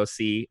together to go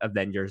see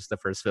Avengers, the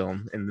first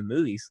film in the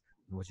movies,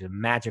 which is a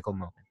magical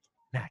moment.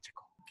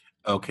 Magical.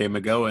 Okay,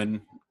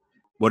 McGowan,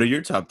 what are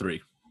your top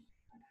three?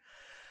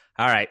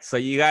 All right, so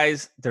you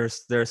guys,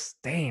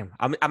 damn,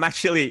 I'm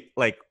actually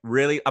like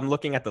really, I'm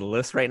looking at the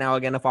list right now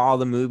again of all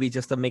the movies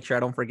just to make sure I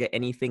don't forget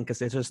anything, because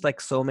there's just like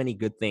so many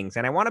good things,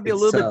 and I want to be a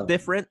little bit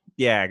different.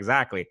 Yeah,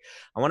 exactly.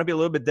 I want to be a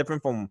little bit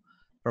different from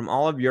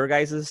all of your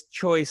guys'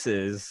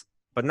 choices,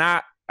 but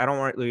not. I don't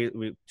want it to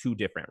be too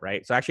different,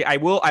 right? So actually,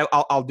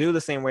 I'll do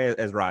the same way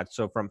as Rod.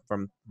 So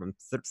from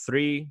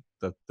three,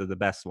 the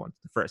best one,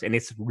 the first, and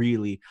it's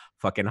really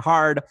fucking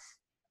hard.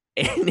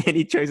 And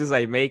any choices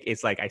I make,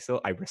 it's like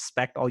I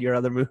respect all your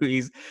other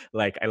movies.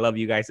 Like, I love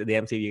you guys at the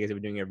MCU. You guys have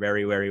been doing it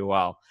very, very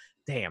well.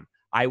 Damn,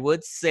 I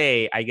would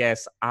say, I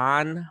guess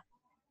on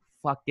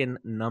fucking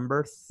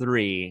number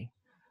three,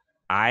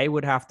 I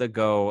would have to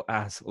go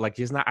as like,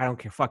 just not. I don't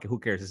care. Fuck it. Who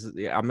cares?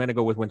 I'm gonna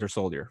go with Winter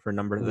Soldier for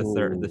the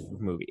third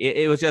movie.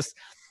 It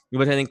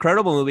was an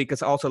incredible movie,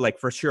 because also, like,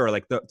 for sure,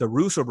 like the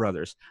Russo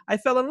brothers, I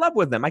fell in love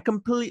with them. I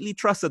completely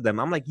trusted them.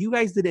 I'm like, you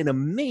guys did an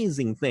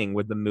amazing thing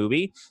with the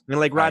movie, and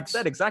like Rod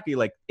said, exactly,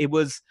 like it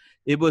was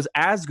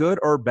as good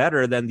or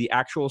better than the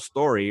actual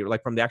story,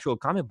 like from the actual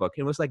comic book.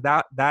 It was like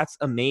that. That's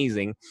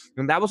amazing,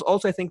 and that was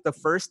also, I think, the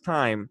first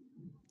time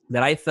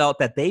that I felt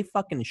that they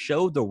fucking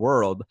showed the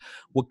world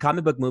what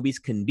comic book movies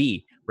can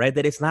be, right?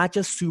 That it's not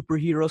just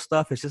superhero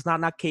stuff. It's just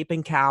not cape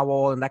and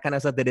cowl and that kind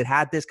of stuff. That it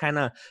had this kind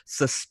of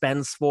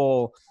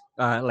suspenseful,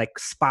 like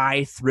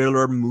spy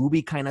thriller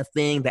movie kind of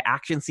thing. The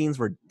action scenes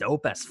were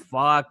dope as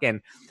fuck, and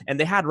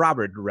they had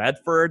Robert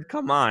Redford.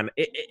 Come on,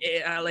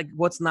 like,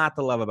 what's not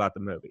to love about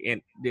the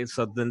movie? And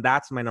so then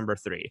that's my number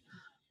three.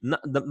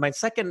 My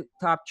second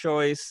top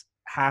choice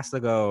has to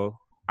go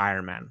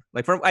Iron Man.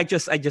 Like, I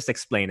just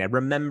explained it,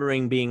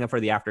 remembering being for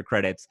the after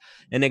credits,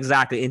 and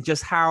exactly, and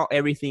just how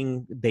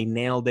everything, they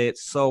nailed it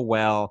so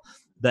well.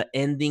 The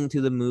ending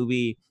to the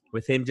movie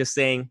with him just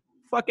saying,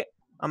 fuck it,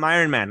 I'm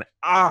Iron Man.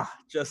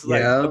 Just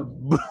like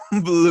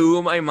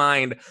blew my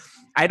mind.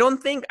 I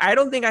don't think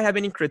I have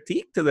any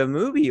critique to the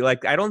movie.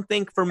 Like, I don't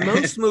think for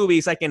most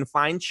movies I can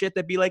find shit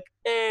that be like,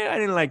 I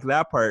didn't like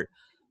that part.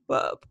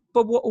 But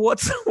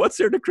what's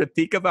there to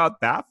critique about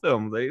that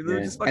film?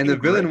 And the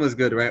villain was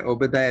good, right?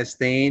 Obadiah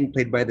Stane,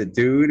 played by the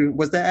dude.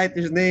 What's that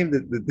actor's name?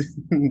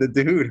 The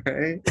dude,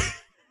 right?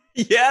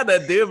 Yeah, the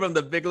dude from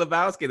The Big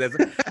Lebowski.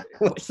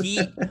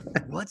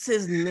 What's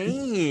his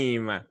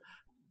name?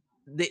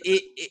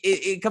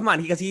 Come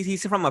on, because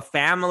he's from a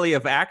family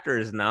of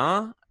actors,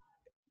 no?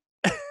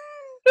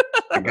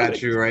 I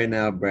got you right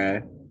now,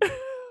 Brad.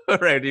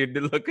 Right, you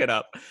did look it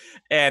up.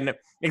 And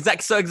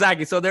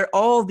exactly. So there are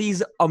all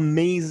these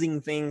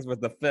amazing things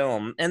with the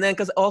film. And then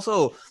because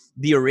also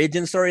the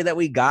origin story that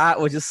we got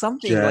was just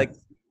something Jeff like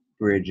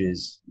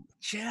Bridges.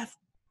 Jeff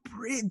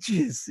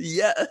Bridges.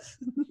 Yes.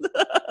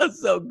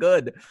 So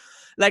good.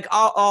 Like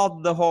all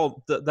the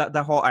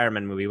whole Iron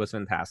Man movie was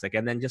fantastic.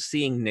 And then just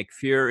seeing Nick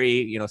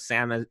Fury,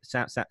 Sam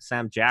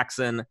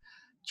Jackson,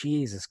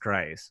 Jesus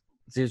Christ.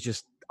 It's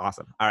just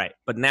awesome. All right.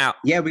 But now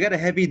Yeah, we got a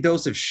heavy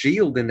dose of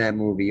Shield in that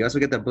movie. You also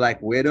get the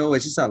Black Widow.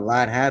 It's just a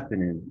lot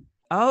happening.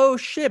 oh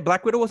shit,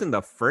 Black Widow was in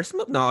the first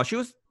movie? No, she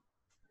was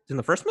in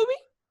the first movie?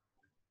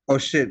 Oh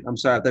shit! I'm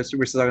sorry. I thought we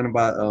were still talking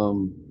about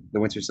the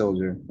Winter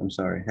Soldier. I'm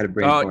sorry. Had a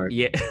brain Oh fart.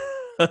 yeah.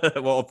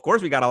 Well, of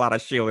course we got a lot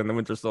of Shield in the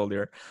Winter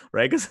Soldier,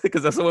 right?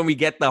 Because that's when we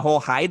get the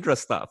whole Hydra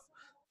stuff.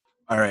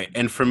 All right,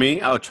 and for me,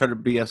 I'll try to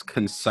be as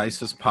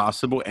concise as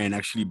possible and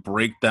actually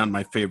break down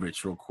my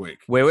favorites real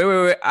quick.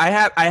 Wait. I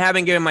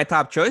haven't given my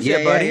top choice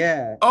yet, buddy.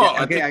 Yeah. Oh,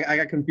 Yeah, okay. I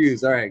got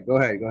confused. All right, go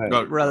ahead.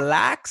 No,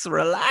 Relax,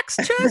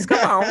 Chess.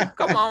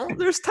 Come on.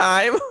 There's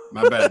time.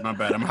 my bad.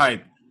 I'm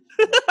hyped.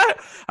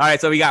 All right,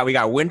 so we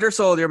got Winter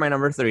Soldier, my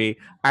number 3,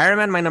 Iron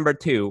Man, my number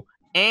 2,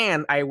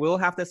 and I will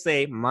have to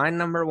say my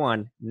number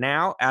 1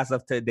 now as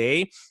of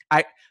today.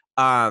 I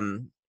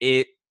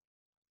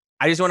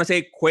just want to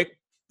say quick,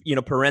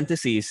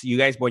 parentheses. You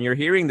guys, when you're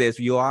hearing this,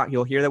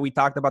 you'll hear that we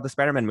talked about the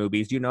Spider-Man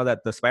movies. You know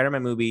that the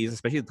Spider-Man movies,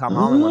 especially the Tom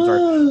Holland ones,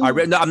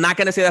 are. No, I'm not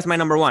gonna say that's my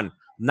number 1.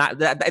 Not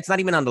that it's not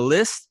even on the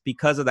list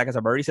because of that. Because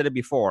I've already said it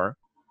before.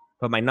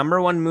 But my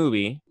number 1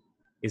 movie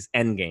is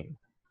Endgame.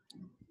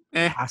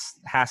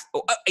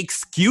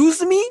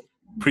 Excuse me?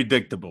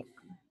 Predictable.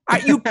 Are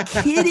you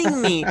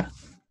kidding me?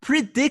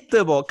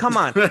 Predictable. Come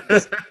on.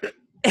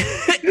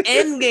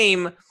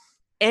 Endgame,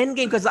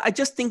 because I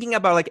just thinking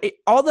about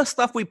all the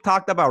stuff we've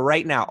talked about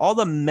right now, all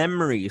the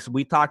memories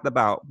we talked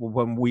about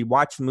when we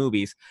watched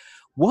movies.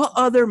 What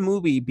other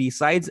movie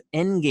besides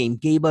Endgame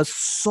gave us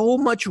so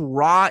much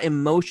raw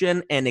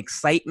emotion and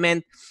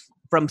excitement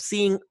from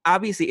seeing?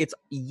 Obviously, it's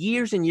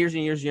years and years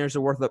and years and years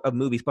worth of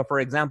movies. But for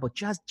example,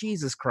 just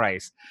Jesus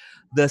Christ,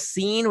 the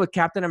scene with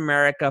Captain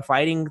America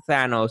fighting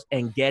Thanos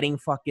and getting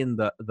fucking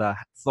the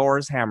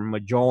Thor's hammer,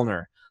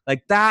 Mjolnir,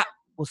 like that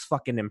was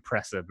fucking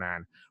impressive,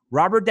 man.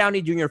 Robert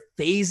Downey Jr.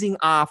 phasing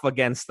off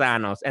against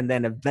Thanos and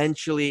then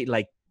eventually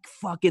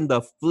fucking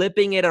the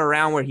flipping it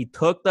around where he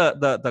took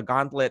the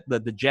gauntlet, the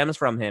gems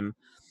from him,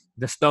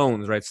 the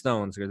stones, right?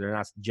 Stones, because they're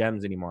not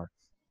gems anymore.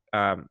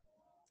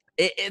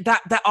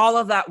 That all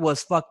of that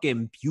was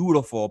fucking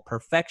beautiful,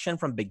 perfection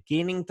from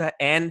beginning to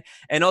end,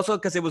 and also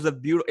because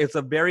it's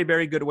a very,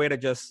 very good way to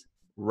just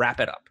wrap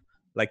it up,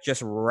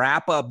 just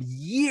wrap up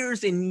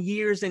years and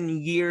years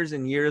and years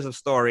and years of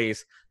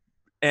stories.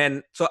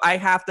 And so I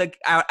have to,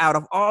 out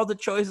of all the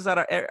choices, out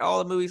of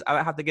all the movies,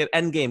 I have to give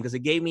Endgame because it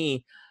gave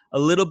me a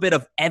little bit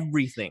of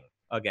everything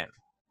again.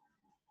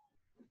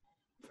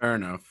 Fair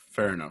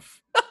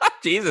enough.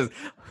 Jesus,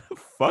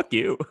 fuck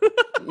you.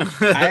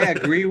 I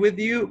agree with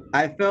you.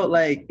 I felt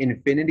like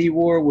Infinity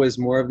War was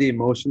more of the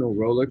emotional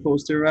roller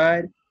coaster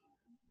ride.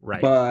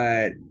 Right.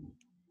 But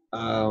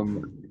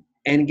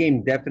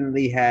Endgame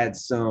definitely had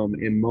some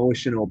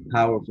emotional,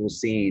 powerful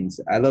scenes.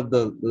 I love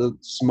the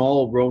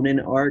small Ronin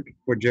arc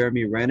for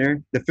Jeremy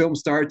Renner. The film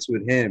starts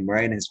with him,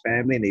 right, and his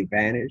family, and they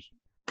vanish.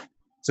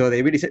 So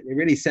they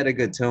really set a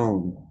good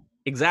tone.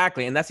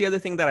 Exactly. And that's the other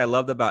thing that I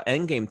loved about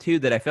Endgame too,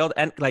 that I felt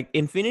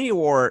Infinity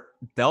War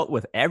dealt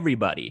with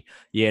everybody,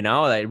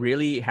 that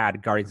really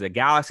had Guardians of the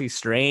Galaxy,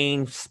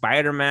 Strange,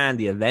 Spider-Man,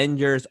 the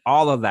Avengers,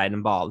 all of that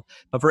involved.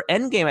 But for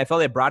Endgame, I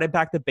felt it brought it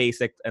back to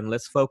basics and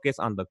let's focus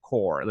on the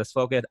core. Let's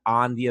focus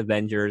on the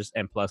Avengers,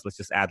 and plus let's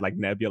just add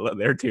Nebula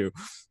there too,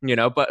 and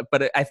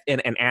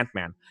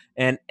Ant-Man.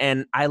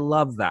 And I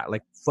love that,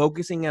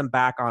 focusing them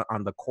back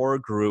on the core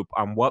group,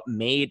 on what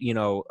made,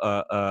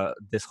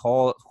 this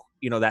whole,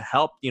 that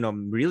helped,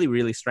 really,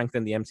 really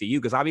strengthen the MCU.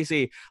 Because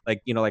obviously,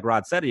 like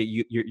Rod said,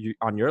 you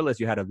on your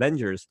list, you had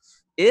Avengers.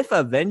 If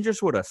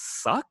Avengers would have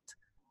sucked,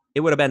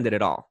 it would have ended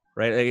it all,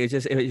 right? It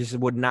just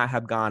would not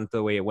have gone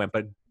the way it went.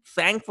 But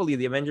thankfully,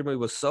 the Avenger movie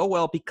was so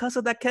well because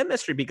of that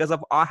chemistry, because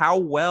of how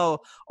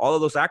well all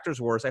of those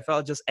actors were. So I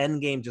felt just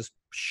Endgame just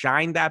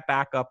shined that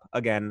back up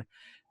again,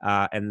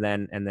 and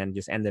then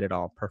just ended it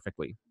all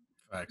perfectly.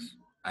 Facts.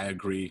 I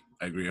agree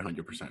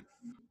 100%.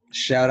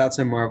 Shout out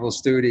to Marvel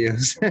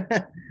Studios.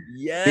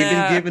 Yeah. They've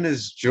been giving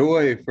us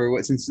joy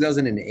since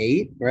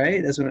 2008,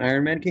 right? That's when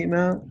Iron Man came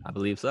out. I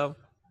believe so.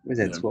 What was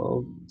that,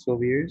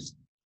 12 years?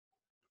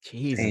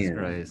 Jesus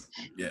Christ.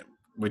 Yeah,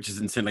 which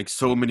is insane.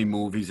 So many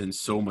movies and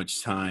so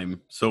much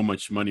time, so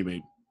much money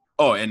made.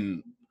 Oh,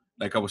 and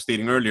like I was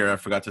stating earlier, I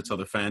forgot to tell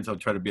the fans, I'll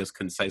try to be as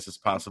concise as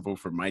possible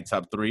for my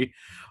top 3.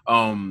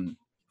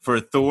 For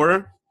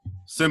Thor,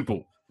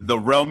 simple. The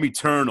Realm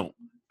Eternal,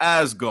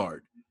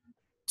 Asgard.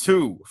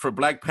 2, for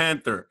Black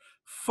Panther,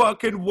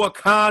 fucking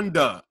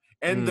Wakanda.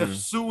 And the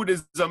suit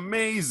is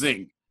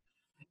amazing.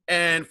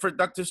 And for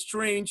Doctor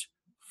Strange,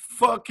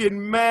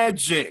 fucking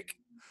magic.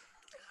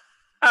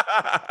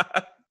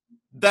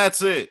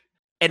 That's it.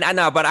 And I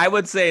know, but I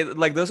would say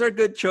like those are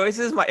good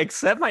choices. My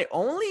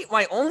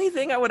only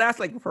thing I would ask,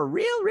 like, for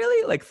real,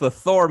 really, like the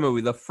Thor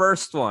movie, the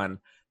first one.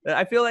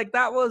 I feel like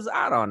that was,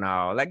 I don't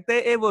know, like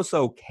it was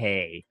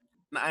okay.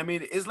 I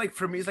mean, it's like,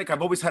 for me, it's like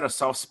I've always had a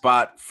soft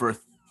spot for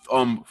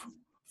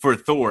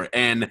Thor,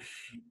 and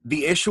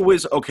the issue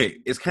is, okay,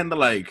 it's kind of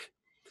like,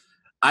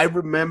 I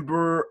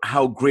remember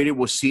how great it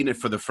was seeing it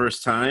for the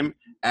first time,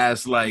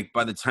 as like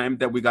by the time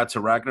that we got to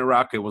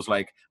Ragnarok, it was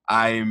like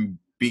I'm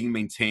being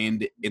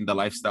maintained in the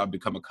lifestyle I've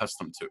become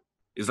accustomed to.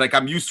 It's like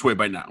I'm used to it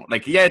by now.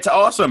 Like, yeah, it's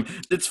awesome.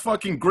 It's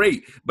fucking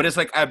great. But it's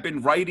like I've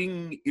been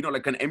writing,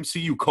 like an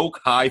MCU Coke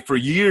high for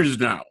years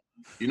now.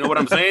 You know what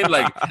I'm saying?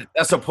 Like,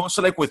 as opposed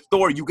to like with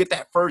Thor, you get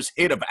that first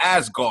hit of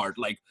Asgard.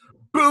 Like,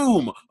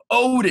 boom,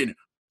 Odin,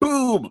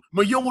 boom,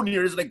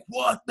 Mjolnir. Is like,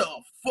 what the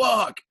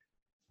fuck?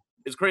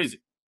 It's crazy.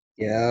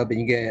 Yeah, but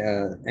you get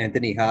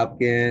Anthony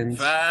Hopkins.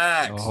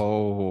 Facts.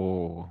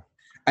 Oh.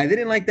 I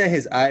didn't like that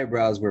his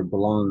eyebrows were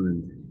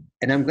blonde.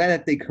 And I'm glad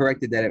that they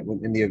corrected that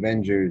in the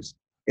Avengers.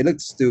 It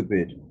looked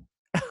stupid.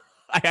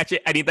 I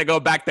need to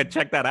go back to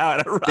check that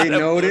out. They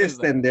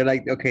noticed and they're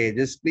like, okay,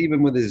 just leave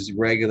him with his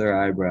regular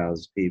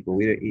eyebrows, people.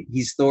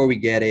 He's Thor, we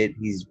get it.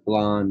 He's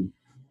blonde.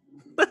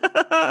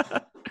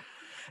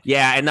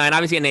 Yeah, and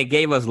obviously, and they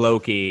gave us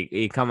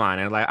Loki. Come on,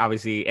 and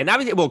obviously,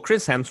 well,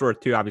 Chris Hemsworth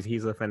too. Obviously,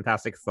 he's a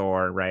fantastic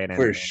Thor, right?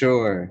 For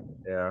sure.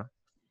 Yeah.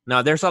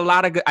 No, there's a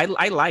lot of good.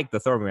 I like the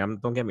Thor movie.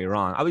 Don't get me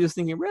wrong. I was just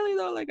thinking, really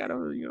though, like I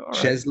don't. All right.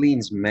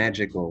 Cheslene's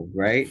magical,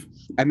 right?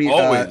 I mean,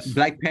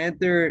 Black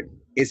Panther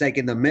is like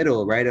in the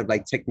middle, right, of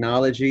like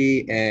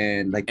technology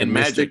and like the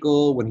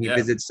mystical when he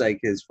visits like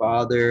his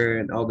father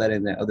and all that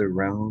in that other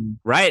realm.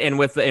 Right, and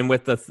with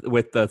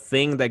the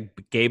thing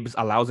that Gabe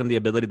allows him the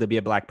ability to be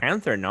a Black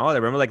Panther. No, I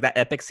remember like that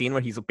epic scene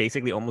where he's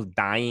basically almost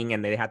dying,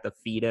 and they had to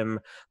feed him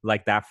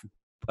like that.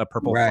 A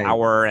purple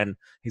flower, and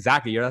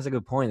exactly, that's a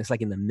good point. It's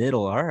like in the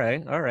middle. All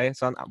right.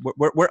 So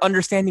we're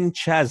understanding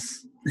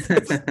Ches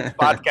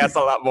podcast a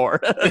lot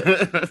more.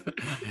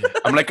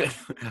 I'm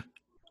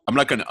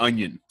like an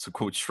onion, to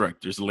quote Shrek.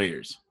 There's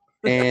layers.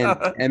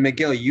 And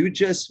Miguel, you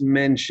just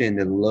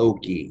mentioned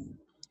Loki,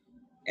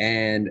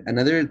 and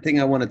another thing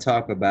I want to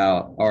talk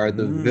about are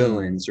the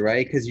villains,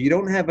 right? Because you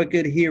don't have a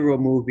good hero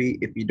movie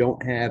if you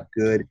don't have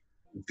good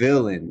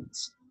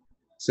villains.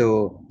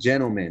 So,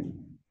 gentlemen,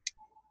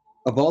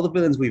 of all the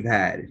villains we've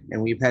had,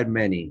 and we've had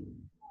many,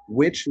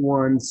 which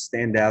ones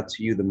stand out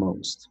to you the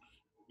most?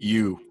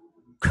 You.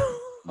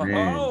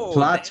 Man.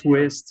 Plot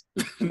twist.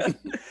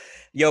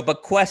 Yo,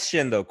 but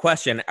question.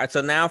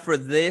 So now for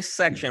this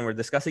section, we're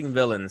discussing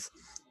villains.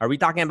 Are we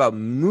talking about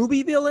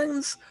movie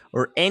villains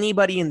or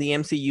anybody in the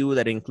MCU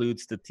that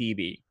includes the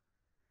TV?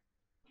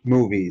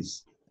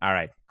 Movies. All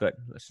right, good.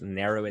 Let's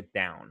narrow it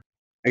down.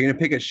 Are you going to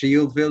pick a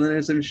S.H.I.E.L.D. villain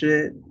or some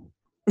shit?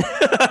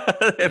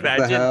 Imagine. What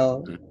the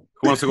hell? Who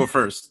wants to go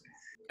first?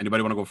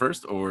 Anybody want to go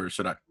first, or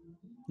should I?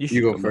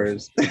 You go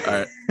first. All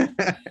right.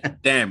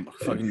 Damn.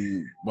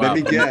 Fucking. Wow. Let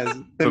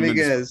me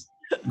guess.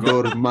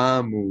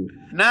 Dormammu.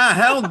 Nah,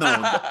 hell no.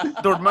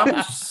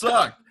 Dormammu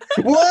sucked.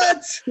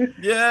 What?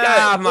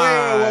 Yeah. Come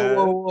on.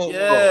 Whoa.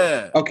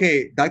 Yeah.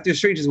 Okay, Doctor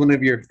Strange is one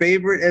of your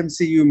favorite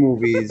MCU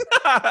movies,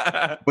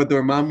 but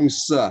Dormammu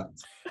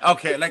sucked.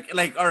 Okay,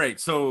 like, all right.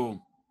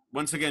 So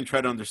once again, try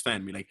to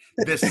understand me. Like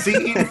the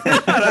scene.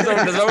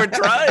 That's what we're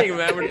trying,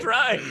 man. We're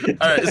trying.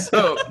 All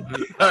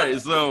right.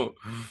 So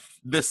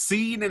the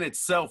scene in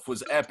itself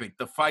was epic,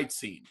 the fight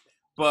scene,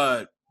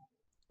 but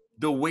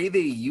the way they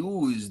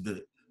used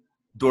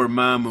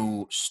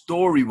Dormammu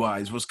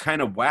story-wise was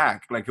kind of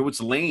whack. Like it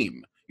was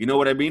lame. You know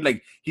what I mean?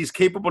 Like he's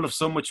capable of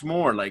so much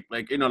more. Like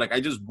I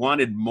just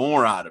wanted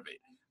more out of it.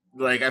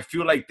 Like I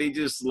feel like they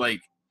just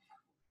like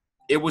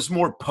it was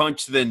more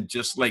punch than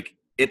just like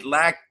it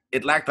lacked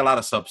a lot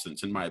of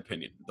substance, in my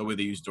opinion, the way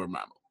they used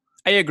Dormammu.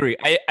 I agree.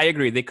 I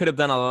agree. They could have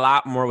done a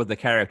lot more with the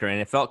character, and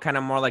it felt kind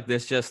of more like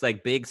this just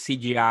like big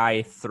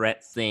CGI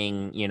threat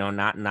thing,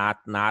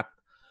 not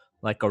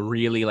like a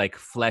really like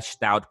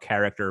fleshed out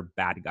character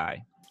bad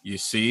guy. You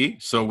see?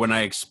 So when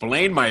I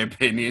explain my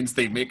opinions,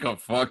 they make a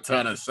fuck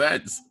ton of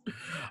sense.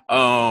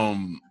 So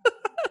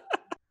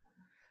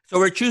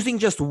we're choosing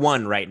just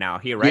one right now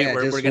here, right? Yeah,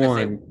 we're gonna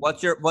say one.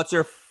 what's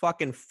your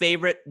fucking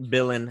favorite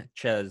villain,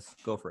 Ches?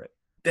 Go for it.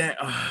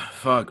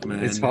 Fuck,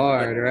 man. It's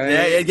hard,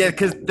 right? Yeah,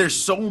 because there's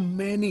so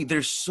many.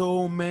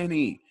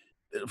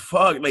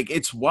 Fuck, like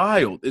it's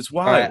wild. It's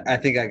wild. I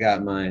think I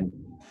got mine.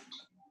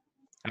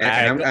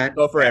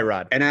 Go for it,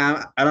 Rod. And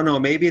I don't know,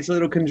 maybe it's a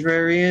little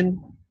contrarian,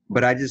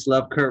 but I just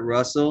love Kurt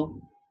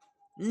Russell.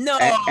 No.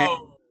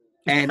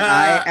 And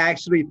I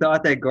actually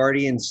thought that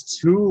Guardians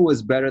 2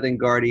 was better than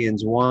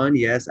Guardians 1.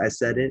 Yes, I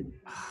said it.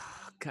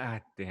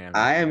 God damn.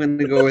 I am going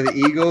to go with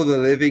Ego the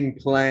Living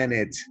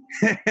Planet,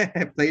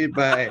 played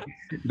by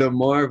the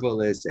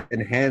marvelous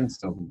and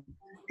handsome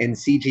and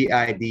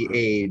CGI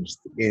de-aged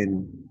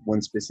in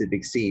one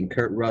specific scene.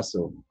 Kurt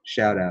Russell,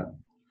 shout out.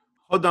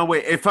 Hold on,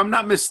 wait. If I'm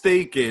not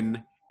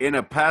mistaken, in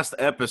a past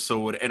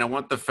episode, and I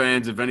want the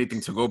fans, if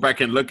anything, to go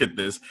back and look at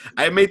this,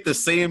 I made the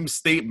same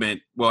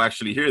statement, well,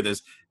 actually hear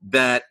this,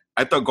 that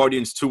I thought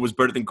Guardians 2 was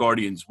better than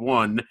Guardians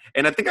 1,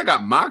 and I think I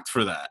got mocked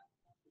for that.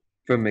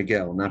 From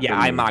Miguel, not Yeah,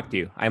 from I me. mocked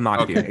you. I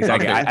mocked you. Okay,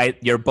 Exactly. okay.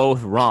 You're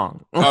both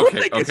wrong. Okay,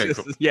 Like, it's okay,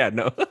 just- cool. Yeah,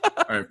 no. All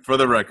right, for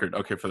the record.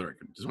 Okay, for the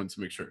record. Just wanted to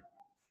make sure.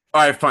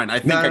 All right, fine. I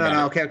think I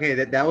got it. Okay.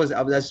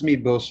 That's me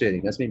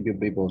bullshitting. That's me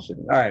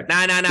bullshitting. All right.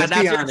 Nah. Let's That's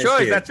be your honest choice.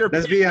 here. That's your.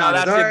 Let's be No,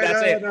 honest. that's All it. right,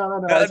 That's it. No.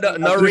 No I'm doing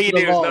it for the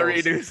redos. No lols.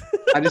 redos.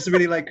 I just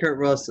really like Kurt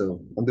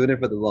Russell. I'm doing it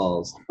for the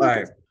laws. All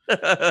right.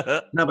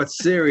 No, but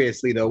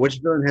seriously though, which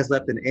villain has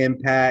left an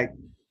impact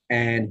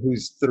and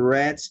whose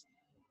threat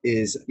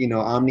is,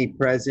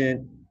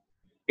 omnipresent?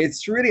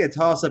 It's really a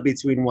toss-up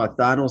between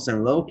Thanos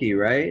and Loki,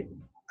 right?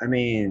 I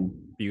mean,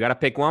 You gotta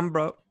pick one,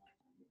 bro.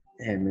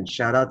 and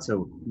shout out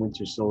to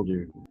Winter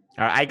Soldier.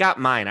 All right, I got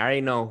mine. I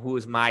already know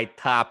who's my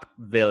top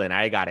villain.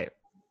 I got it.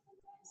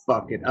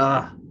 Fuck it.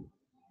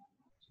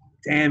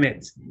 Damn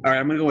it. All right,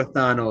 I'm gonna go with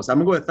Thanos. I'm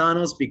gonna go with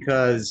Thanos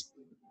because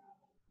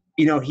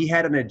he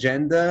had an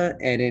agenda,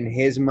 and in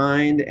his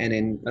mind and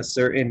in a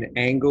certain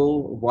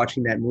angle of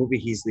watching that movie,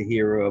 he's the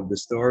hero of the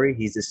story.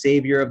 He's the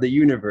savior of the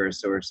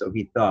universe, or so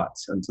he thought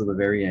until the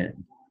very end.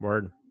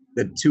 Word.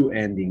 The two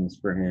endings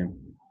for him.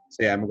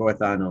 So yeah, I'm gonna go with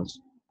Thanos.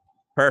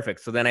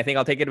 Perfect. So then I think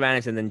I'll take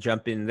advantage and then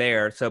jump in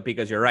there. So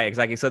because you're right,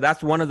 exactly. So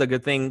that's one of the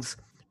good things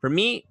for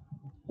me.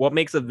 What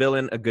makes a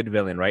villain a good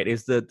villain, right?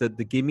 Is the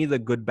give me the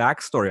good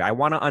backstory. I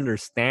want to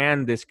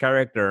understand this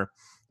character,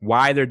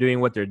 why they're doing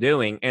what they're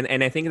doing,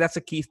 and I think that's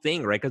a key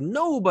thing, right? Because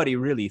nobody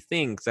really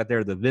thinks that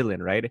they're the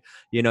villain, right?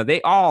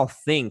 They all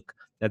think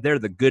that they're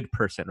the good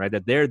person, right?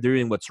 That they're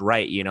doing what's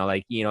right,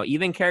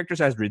 even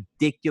characters as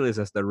ridiculous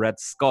as the Red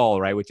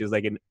Skull, right? Which is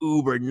like an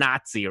uber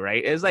Nazi,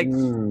 right? It's like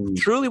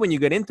truly when you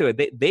get into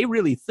it, they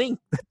really think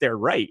that they're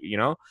right,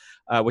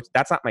 which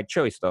that's not my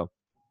choice though.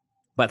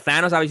 But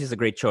Thanos obviously is a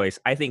great choice.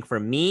 I think for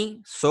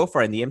me, so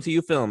far in the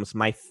MCU films,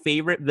 my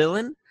favorite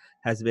villain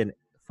has been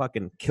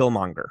fucking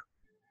Killmonger.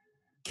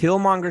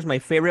 Killmonger's my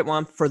favorite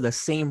one for the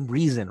same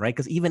reason, right?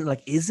 Because even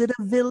is it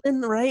a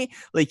villain, right?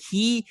 Like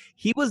he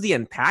was the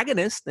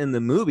antagonist in the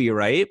movie,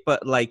 right?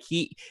 But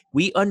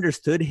we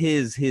understood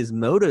his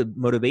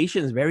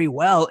motivations very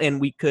well,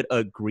 and we could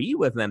agree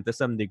with them to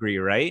some degree,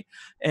 right?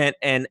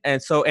 And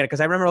so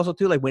because I remember also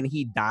too, when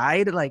he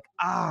died,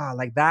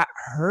 that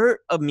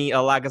hurt me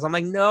a lot because I'm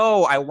like,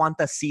 no, I want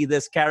to see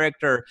this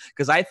character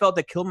because I felt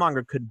that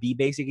Killmonger could be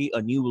basically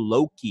a new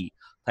Loki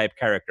type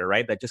character,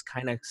 right? That just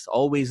kind of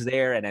always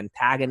there, an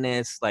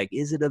antagonist.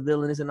 Is it a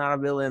villain? Is it not a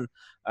villain?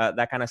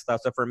 That kind of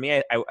stuff. So for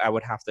me, I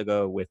would have to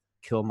go with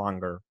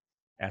Killmonger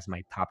as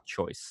my top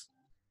choice.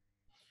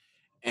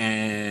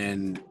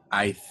 And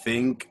I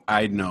think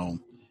I know.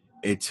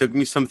 It took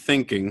me some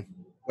thinking.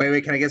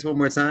 Wait, can I guess one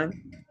more time?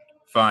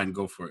 Fine,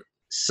 go for it.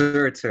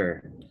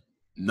 Surtur.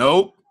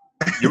 Nope.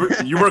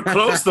 You were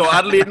close though,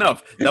 oddly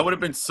enough. That would have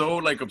been so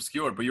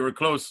obscure, but you were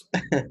close.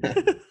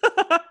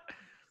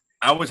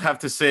 I would have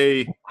to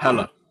say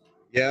Hela.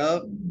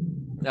 Yep.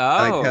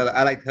 Oh.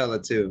 I like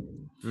Hela too.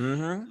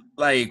 Mm-hmm.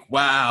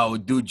 Wow,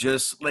 dude,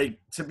 just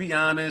to be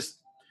honest,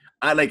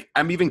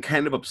 I'm even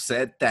kind of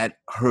upset that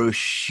her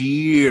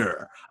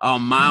sheer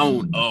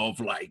amount of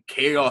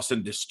chaos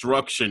and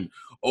destruction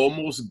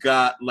almost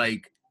got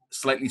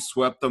slightly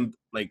swept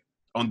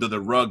under the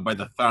rug by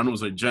the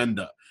Thanos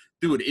agenda.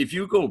 Dude, if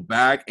you go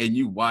back and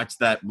you watch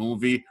that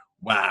movie,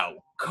 wow,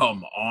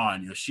 come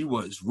on. She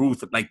was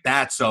ruthless.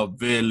 That's a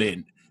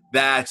villain.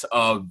 That's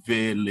a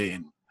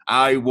villain.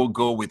 I will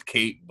go with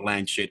Cate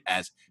Blanchett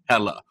as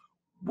Hela.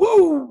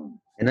 Woo!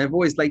 And I've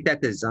always liked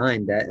that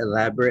design, that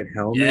elaborate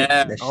helmet.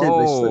 Yeah. That shit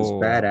looks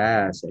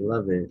badass. I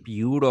love it.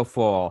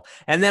 Beautiful.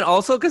 And then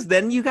also, because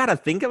then you got to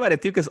think about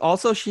it too, because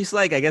also she's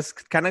I guess,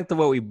 kind of to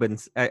what we've been,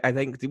 I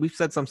think we've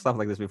said some stuff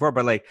like this before,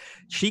 but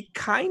she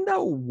kind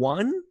of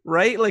won,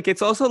 right?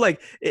 It's also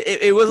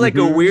it was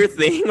a weird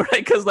thing,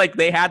 right? Because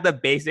they had to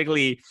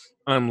basically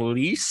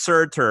unleash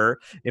Surtur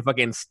if I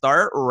can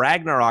start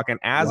Ragnarok and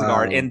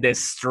Asgard and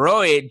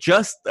destroy it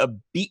just to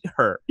beat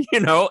her,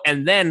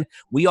 and then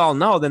we all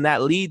know then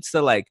that leads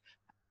to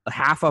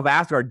half of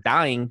Asgard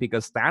dying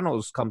because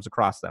Thanos comes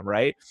across them,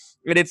 right?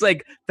 And it's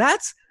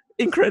that's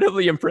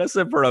incredibly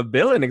impressive for a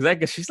villain,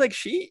 exactly. She's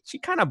she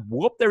kind of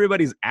whooped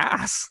everybody's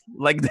ass.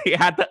 They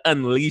had to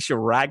unleash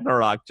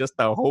Ragnarok just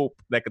to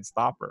hope that could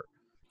stop her.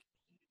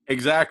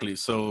 Exactly.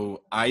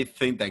 So I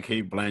think that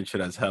Cate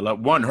Blanchett as Hela,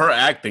 one, her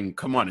acting,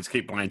 come on, it's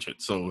Cate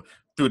Blanchett. So,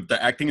 dude,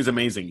 the acting is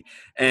amazing.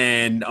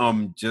 And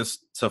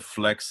just to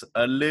flex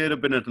a little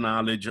bit of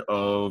knowledge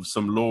of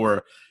some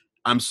lore,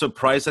 I'm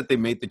surprised that they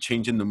made the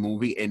change in the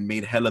movie and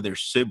made Hela their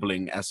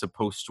sibling as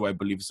opposed to, I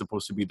believe, it's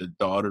supposed to be the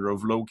daughter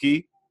of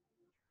Loki.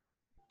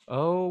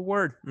 Oh,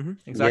 word. Mm-hmm.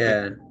 Exactly.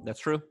 Yeah.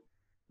 That's true.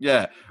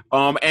 Yeah.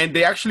 And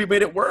they actually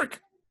made it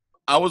work.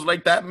 I was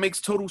that makes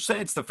total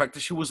sense. The fact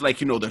that she was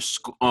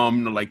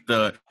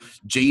the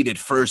jaded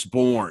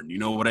firstborn, you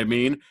know what I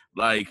mean?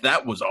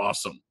 That was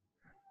awesome.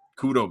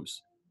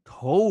 Kudos.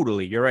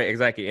 Totally, you're right,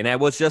 exactly. And I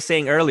was just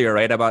saying earlier,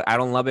 right, about I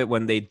don't love it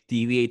when they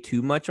deviate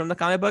too much from the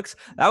comic books.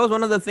 That was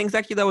one of the things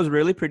actually that was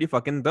really pretty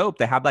fucking dope.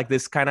 They have like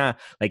this kind of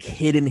like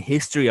hidden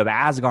history of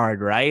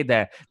Asgard, right?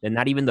 That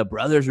not even the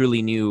brothers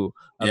really knew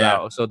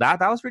about. Yeah. So that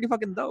was pretty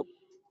fucking dope.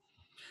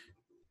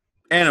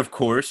 And of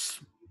course,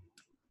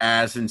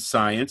 as in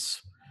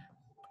science,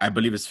 I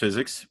believe it's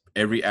physics.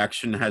 Every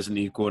action has an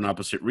equal and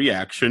opposite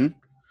reaction.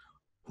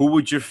 Who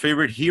would your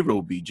favorite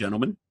hero be,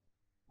 gentlemen?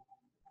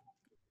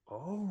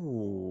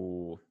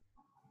 Oh,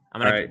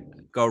 I'm All gonna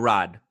right, go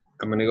Rod.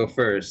 I'm gonna go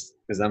first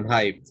because I'm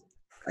hyped.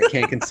 I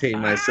can't contain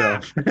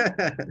myself.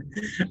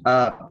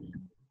 uh,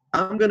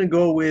 I'm gonna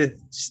go with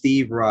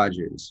Steve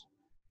Rogers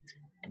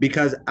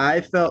because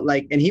I felt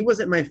like, and he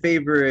wasn't my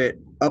favorite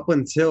up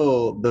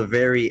until the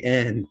very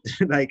end,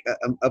 like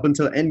up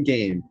until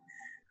Endgame,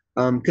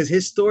 because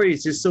his story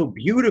is just so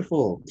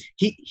beautiful.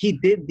 He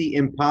did the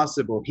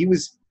impossible.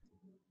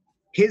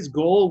 His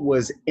goal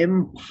was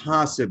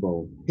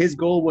impossible. His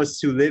goal was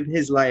to live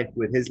his life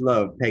with his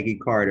love, Peggy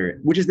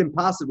Carter, which is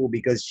impossible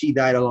because she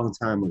died a long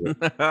time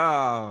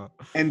ago.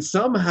 And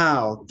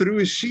somehow,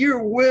 through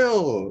sheer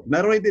will,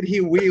 not only did he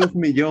wield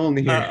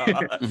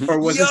Mjolnir, or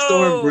was it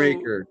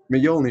Stormbreaker?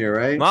 Mjolnir,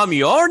 right? Mom,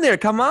 Mjolnir,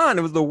 come on.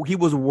 He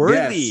was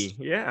worthy.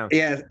 Yes.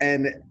 Yeah. Yeah,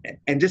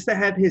 and just to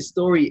have his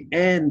story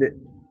end,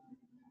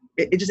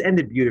 it just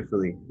ended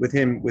beautifully with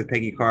him, with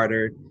Peggy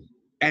Carter.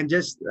 And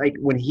just like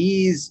when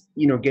he's,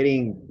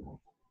 getting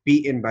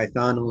beaten by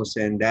Thanos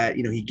and that,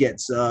 he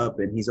gets up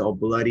and he's all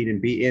bloodied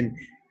and beaten.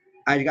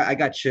 I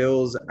got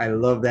chills. I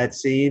love that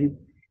scene.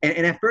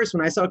 And at first,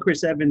 when I saw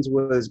Chris Evans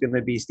was going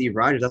to be Steve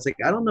Rogers, I was like,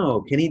 I don't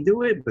know, can he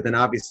do it? But then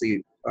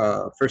obviously,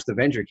 First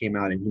Avenger came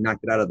out and he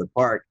knocked it out of the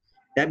park.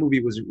 That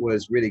movie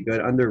was really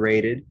good,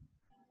 underrated.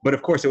 But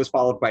of course, it was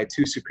followed by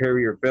 2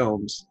 superior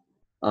films.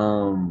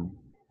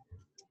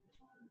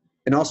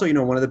 And also,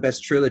 one of the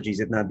best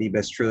trilogies, if not the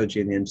best trilogy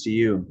in the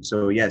MCU.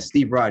 So, yeah,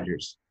 Steve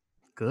Rogers.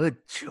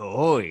 Good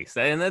choice.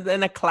 And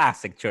a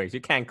classic choice.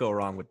 You can't go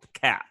wrong with the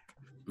Cap.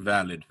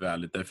 Valid.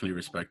 Definitely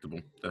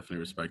respectable.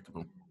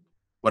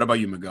 What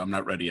about you, Miguel? I'm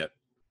not ready yet.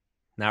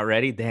 Not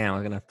ready? Damn,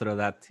 I'm going to throw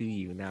that to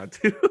you now,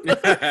 too.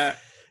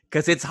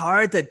 Because it's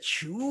hard to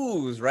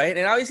choose, right?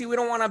 And obviously, we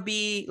don't want to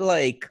be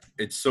like...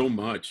 It's so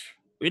much.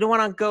 We don't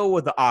want to go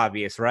with the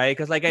obvious, right?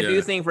 Because, I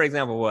do think, for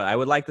example, I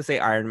would like to say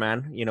Iron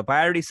Man, but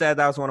I already said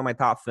that was one of my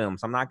top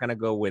films. I'm not going to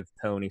go with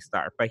Tony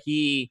Stark, but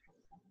he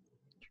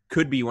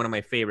could be one of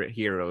my favorite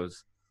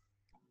heroes.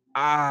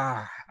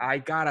 I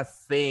got to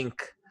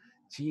think,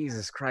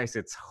 Jesus Christ,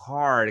 it's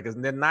hard because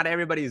not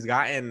everybody's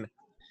gotten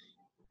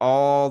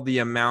all the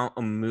amount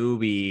of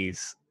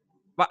movies.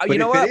 But you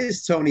know what? If it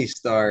is Tony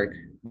Stark,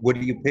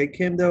 would you pick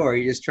him, though, or are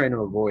you just trying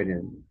to avoid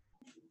him?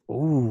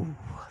 Ooh.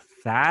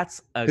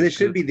 That's a because it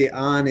should be the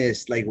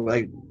honest,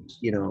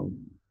 You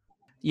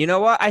know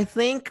what? I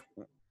think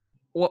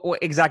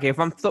exactly. If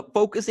I'm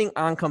focusing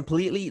on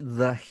completely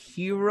the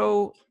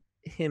hero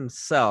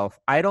himself,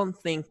 I don't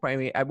think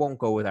I won't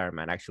go with Iron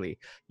Man. Actually,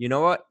 you know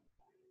what?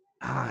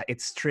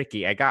 It's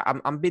tricky.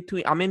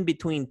 I'm in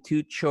between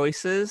 2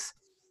 choices.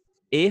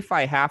 If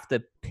I have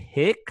to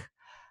pick,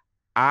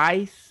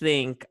 I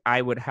think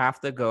I would have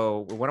to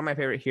go. One of my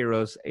favorite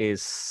heroes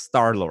is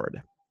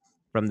Star-Lord.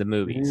 From the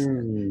movies,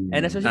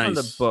 and especially from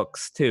the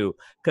books too,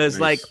 because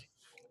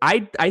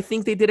I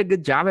think they did a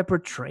good job at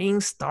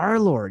portraying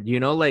Star-Lord.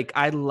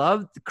 I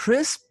loved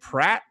Chris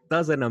Pratt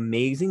does an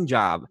amazing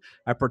job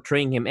at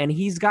portraying him, and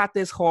he's got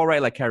this whole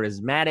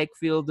charismatic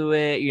feel to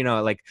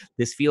it.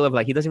 This feel of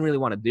he doesn't really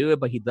want to do it,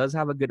 but he does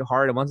have a good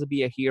heart and wants to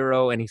be a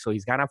hero, and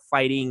he's kind of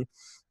fighting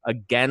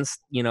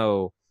against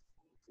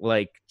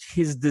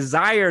his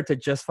desire to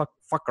just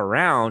fuck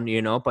around,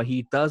 but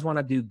he does want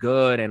to do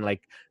good and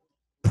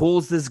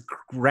pulls this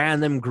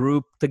random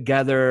group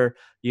together,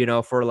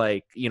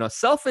 for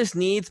selfish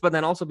needs, but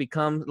then also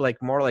becomes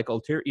more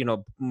ulterior,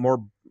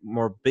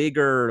 more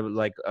bigger,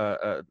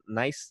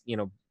 nice,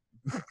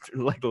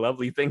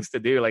 lovely things to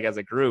do, as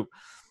a group.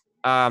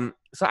 So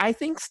I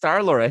think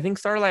Star-Lord,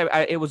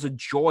 it was a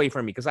joy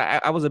for me because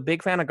I was a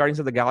big fan of Guardians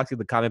of the Galaxy,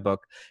 the comic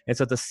book. And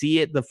so to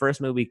see the first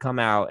movie come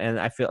out, and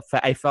I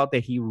felt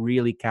that he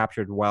really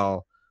captured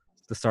well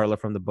the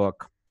Star-Lord from the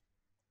book.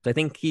 So I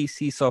think he's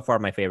so far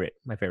my favorite.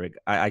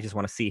 I just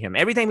want to see him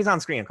every time he's on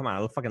screen. Come on,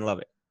 I fucking love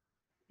it.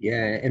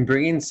 Yeah, and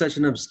bringing such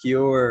an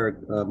obscure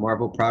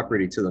Marvel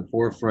property to the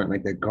forefront,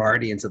 like the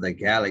Guardians of the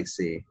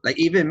Galaxy.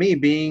 Even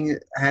me,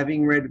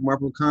 having read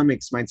Marvel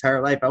comics my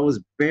entire life, I was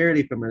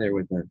barely familiar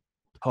with them.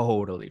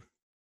 Totally.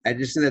 I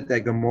just knew that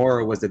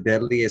Gamora was the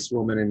deadliest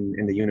woman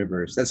in the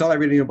universe. That's all I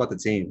really knew about the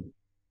team.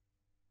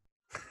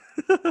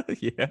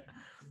 Yeah,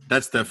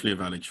 that's definitely a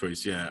valid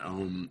choice. Yeah.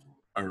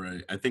 All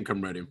right, I think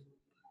I'm ready.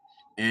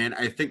 And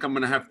I think I'm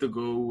going to have to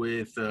go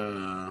with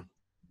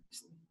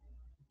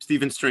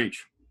Stephen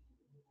Strange.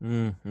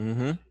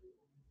 Mm-hmm.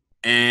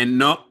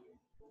 And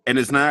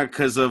it's not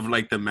because of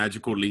the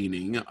magical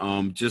leaning.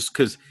 Just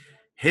because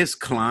his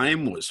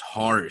climb was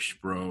harsh,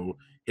 bro.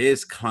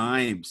 His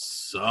climb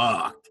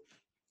sucked.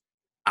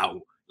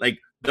 Ow.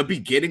 the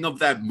beginning of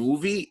that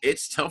movie,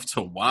 it's tough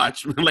to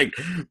watch. Like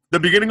the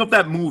beginning of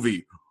that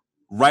movie,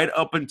 right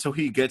up until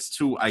he gets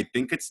to, I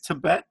think it's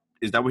Tibet.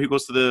 Is that where he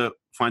goes to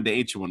find the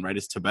ancient one? Right,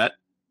 it's Tibet.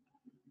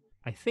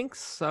 I think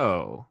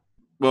so.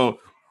 Well,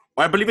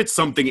 I believe it's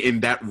something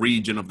in that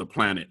region of the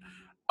planet.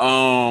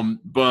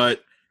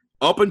 But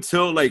up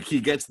until like he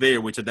gets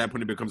there, which at that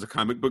point it becomes a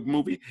comic book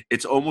movie,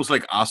 it's almost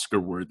like Oscar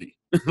worthy.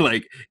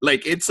 like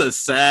it's a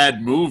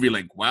sad movie.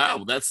 Like,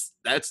 wow, that's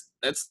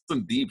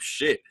some deep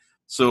shit.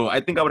 So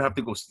I think I would have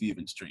to go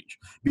Stephen Strange,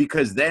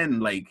 because then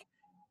like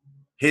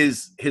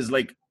his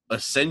like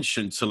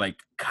ascension to like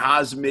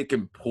cosmic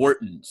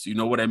importance, you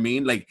know what I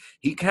mean? Like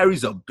he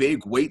carries a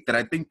big weight that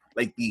I think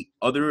like the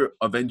other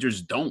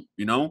Avengers don't,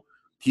 you know?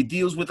 He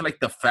deals with like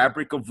the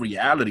fabric of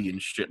reality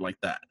and shit like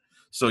that.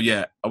 So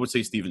yeah, I would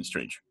say Stephen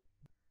Strange.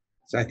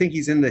 So I think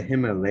he's in the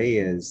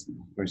Himalayas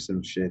or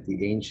some shit.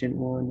 The ancient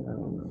one. I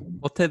don't know.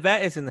 Well,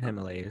 Tibet is in the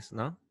Himalayas,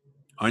 no?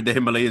 Aren't the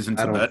Himalayas in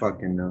I Tibet? don't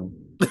fucking know.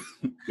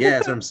 Yeah,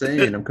 that's what I'm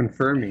saying. I'm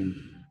confirming.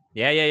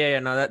 Yeah.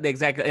 No,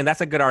 exactly, and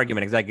that's a good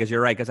argument, exactly, because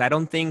you're right. Because I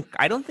don't think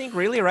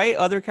really, right?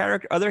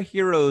 Other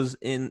heroes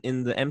in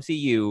the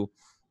MCU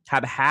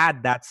have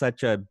had that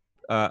such a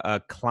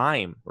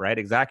climb, right?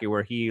 Exactly,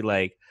 where he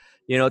like,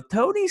 you know,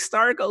 Tony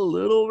Stark a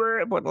little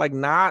bit, but like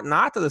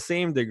not to the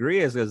same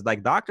degree as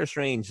like Doctor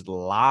Strange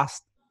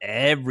lost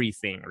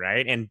everything,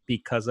 right? And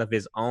because of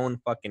his own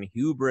fucking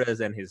hubris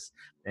and his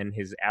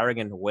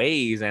arrogant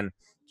ways, and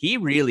he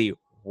really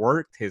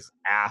worked his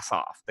ass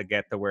off to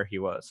get to where he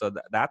was. So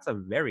that's a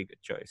very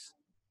good choice.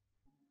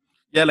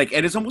 Yeah, like,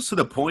 and it's almost to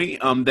the point,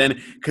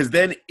 then, because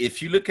then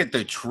if you look at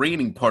the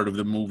training part of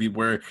the movie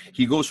where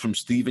he goes from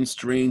Stephen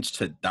Strange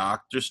to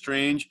Doctor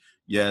Strange,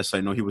 yes,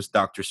 I know he was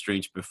Doctor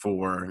Strange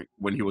before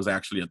when he was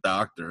actually a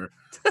doctor.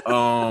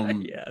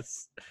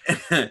 Yes.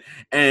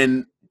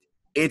 And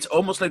it's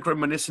almost like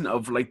reminiscent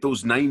of like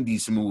those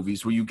 90s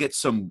movies where you get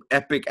some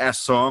epic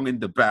ass song in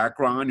the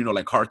background, you know,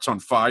 like Hearts on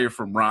Fire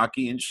from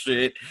Rocky and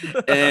shit.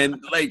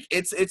 And like,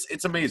 it's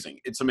amazing.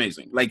 It's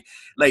amazing. Like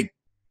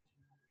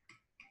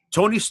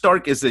Tony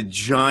Stark is a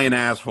giant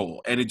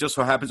asshole, and it just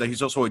so happens that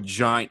he's also a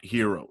giant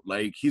hero.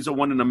 Like he's a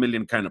 1 in a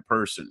million kind of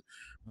person.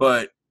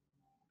 But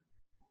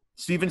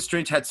Stephen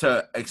Strange had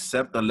to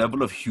accept a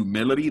level of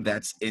humility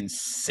that's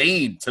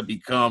insane to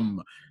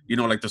become, you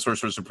know, like the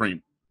Sorcerer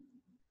Supreme.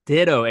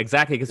 Ditto,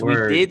 exactly, because we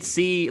did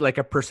see like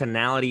a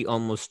personality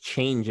almost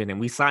change in him.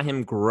 We saw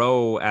him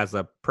grow as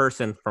a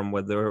person from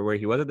where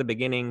he was at the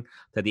beginning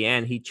to the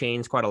end. He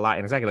changed quite a lot,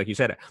 and exactly like you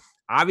said,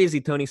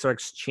 obviously Tony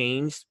Stark's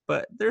changed,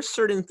 but there's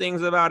certain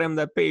things about him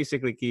that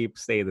basically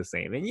stay the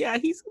same. And yeah,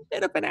 he's a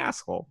bit of an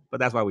asshole, but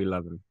that's why we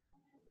love him.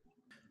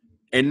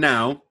 And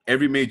now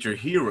every major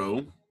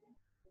hero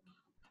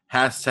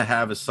has to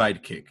have a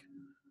sidekick.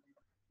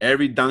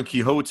 Every Don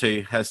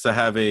Quixote has to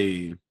have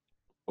a,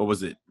 what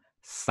was it?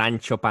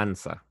 Sancho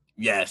Panza.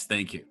 Yes,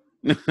 thank you.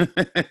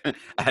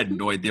 I had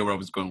no idea where I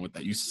was going with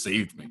that. You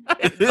saved me.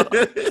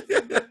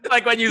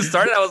 Like when you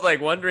started, I was like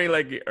wondering,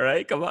 like, all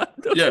right, come on.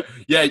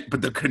 yeah,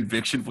 but the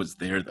conviction was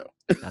there, though.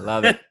 I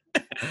love it.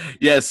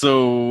 Yeah,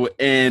 so,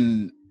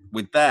 and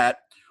with that,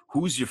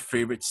 who's your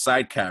favorite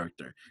side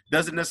character?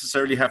 Doesn't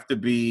necessarily have to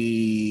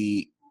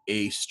be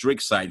a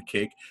strict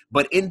sidekick,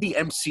 but in the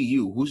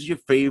MCU, who's your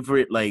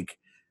favorite, like,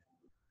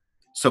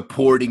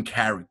 supporting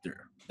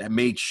character that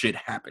made shit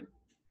happen?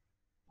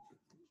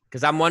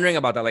 Because I'm wondering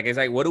about that. Like, it's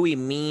like, what do we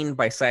mean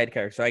by side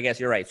character? So I guess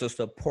you're right. So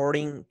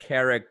supporting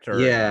character.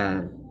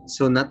 Yeah.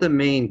 So not the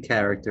main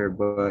character,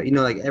 but, you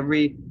know, like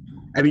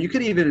you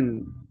could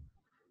even,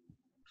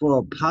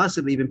 well,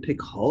 possibly even pick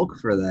Hulk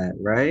for that,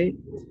 right?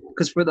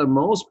 Because for the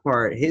most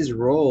part, his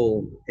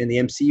role in the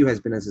MCU has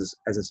been as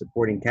a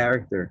supporting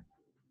character.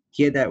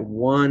 He had that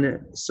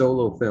one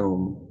solo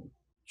film.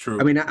 True.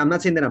 I mean, I'm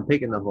not saying that I'm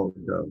picking the Hulk,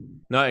 though.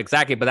 No,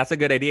 exactly. But that's a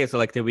good idea. So,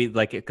 like, to be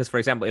like, because for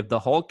example, if the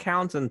Hulk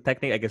counts, and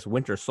technically, I guess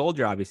Winter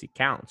Soldier obviously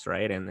counts,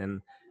 right?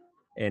 And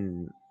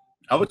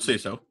I would say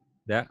so.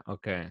 Yeah.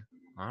 Okay.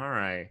 All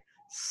right.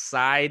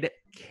 Side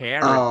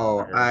character.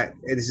 Oh,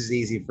 this is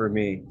easy for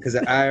me because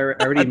I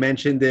already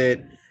mentioned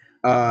it.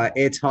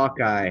 It's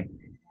Hawkeye,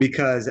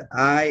 because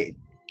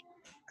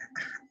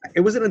it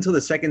wasn't until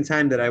the second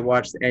time that I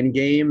watched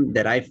Endgame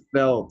that I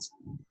felt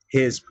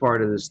his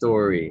part of the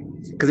story,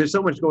 because there's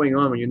so much going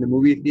on when you're in the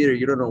movie theater.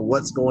 You don't know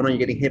what's going on. You're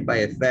getting hit by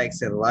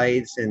effects and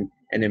lights and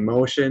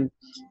emotion.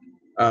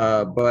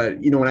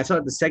 But you know, when I saw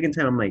it the second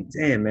time, I'm like,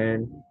 damn,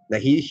 man,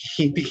 that he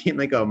became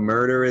like a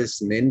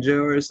murderous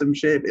ninja or some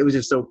shit. It was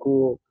just so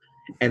cool.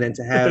 And then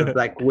to have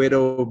Black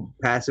Widow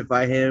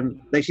pacify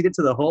him, like she did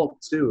to the Hulk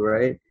too,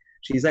 right?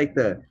 She's like,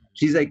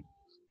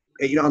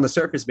 you know, on the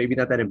surface, maybe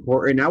not that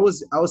important. I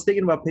was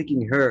thinking about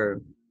picking her.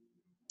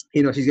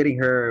 You know, she's getting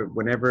her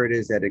whenever it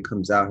is that it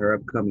comes out, her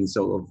upcoming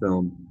solo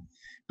film.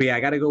 But yeah, I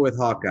got to go with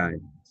Hawkeye.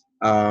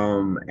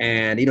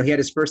 And, you know, he had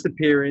his first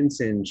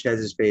appearance in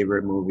Chez's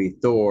favorite movie,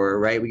 Thor,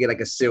 right? We get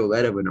like a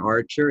silhouette of an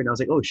archer. And I was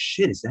like, oh,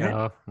 shit, is that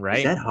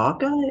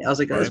Hawkeye? I was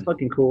like, oh, that's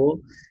fucking cool.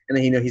 And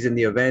then, you know, he's in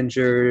the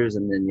Avengers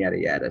and then yada,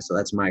 yada. So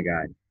that's my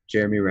guy,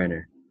 Jeremy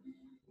Renner.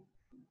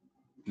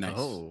 Nice.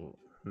 Oh,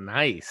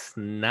 Nice.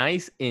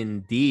 Nice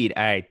indeed.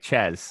 All right,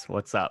 Ches,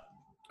 what's up?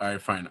 All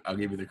right, fine. I'll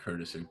give you the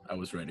courtesy. I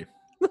was ready.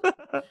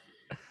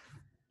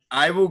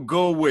 I will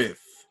go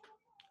with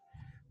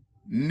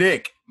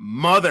Nick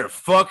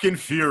motherfucking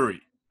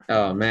Fury.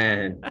 Oh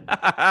man,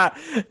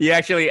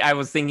 I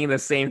was thinking the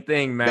same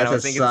thing, man. I that's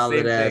was a thinking the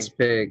same solid ass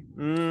pick.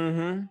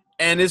 Mm-hmm.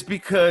 And it's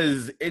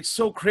because it's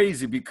so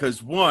crazy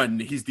because one,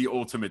 he's the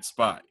ultimate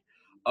spy.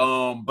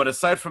 But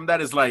aside from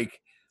that, is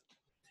like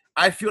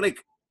I feel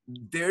like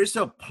there's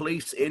a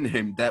place in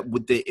him that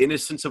with the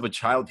innocence of a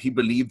child, he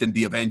believed in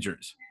the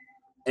Avengers.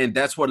 And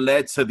that's what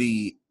led to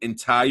the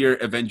entire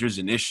Avengers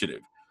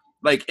initiative.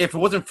 Like, if it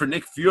wasn't for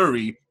Nick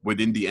Fury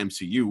within the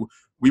MCU,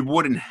 we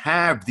wouldn't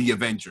have the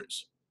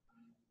Avengers.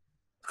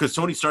 Because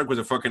Tony Stark was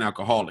a fucking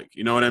alcoholic.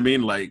 You know what I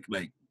mean? Like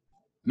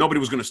nobody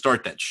was going to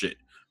start that shit.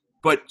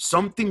 But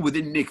something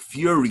within Nick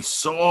Fury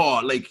saw,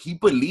 like, he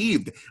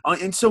believed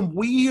in some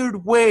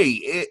weird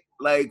way,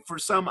 for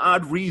some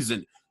odd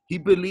reason, he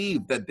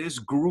believed that this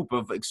group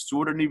of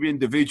extraordinary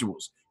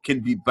individuals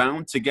can be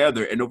bound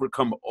together and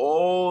overcome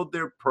all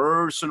their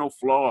personal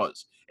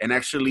flaws and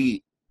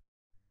actually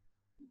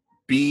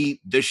be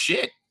the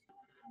shit.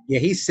 Yeah,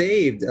 he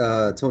saved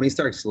Tony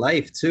Stark's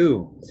life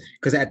too,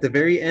 because at the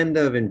very end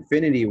of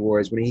Infinity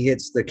Wars, when he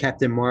hits the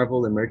Captain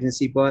Marvel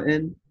emergency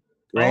button,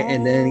 right,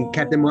 and then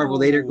Captain Marvel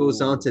later goes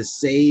on to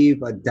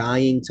save a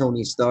dying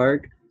Tony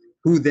Stark,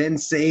 who then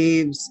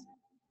saves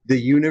the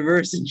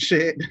universe and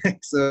shit.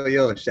 So,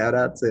 yo, shout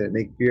out to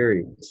Nick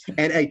Fury.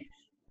 And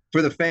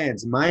for the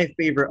fans, my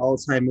favorite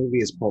all-time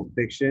movie is Pulp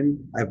Fiction.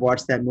 I've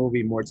watched that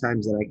movie more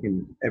times than I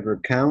can ever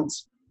count.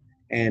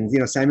 And,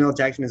 Samuel L.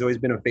 Jackson has always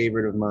been a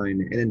favorite of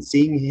mine. And then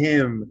seeing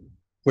him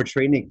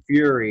portray Nick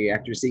Fury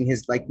after seeing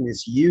his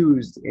likeness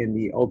used in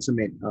the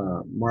Ultimate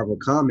Marvel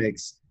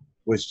comics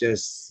was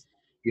just,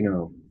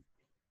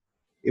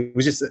 it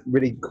was just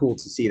really cool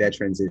to see that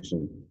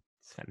transition.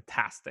 It's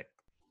fantastic.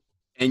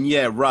 And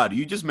yeah, Rod,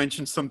 you just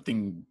mentioned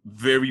something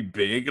very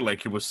big,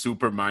 like it was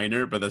super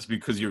minor, but that's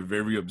because you're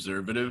very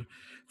observative.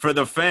 For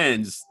the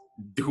fans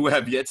who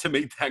have yet to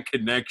make that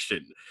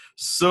connection.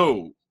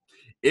 So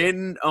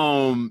in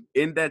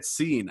that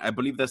scene, I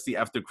believe that's the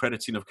after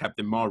credit scene of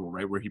Captain Marvel,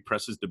 right? Where he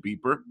presses the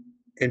beeper.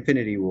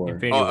 Infinity War.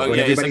 Infinity War. When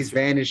everybody's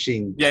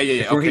vanishing.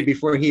 Yeah.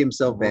 Before he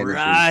himself vanishes.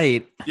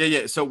 Right.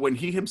 Yeah. So when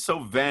he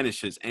himself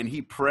vanishes and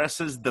he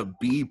presses the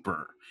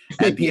beeper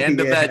at the end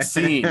of that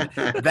scene,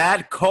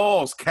 that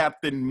calls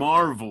Captain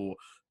Marvel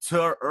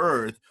to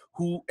Earth,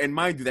 who, and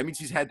mind you, that means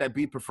he's had that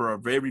beeper for a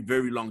very,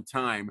 very long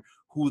time,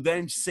 who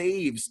then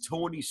saves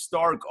Tony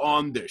Stark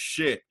on the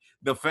ship.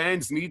 The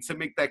fans need to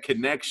make that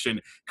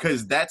connection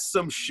because that's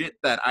some shit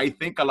that I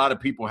think a lot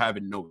of people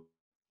haven't known.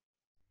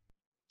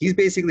 He's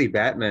basically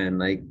Batman.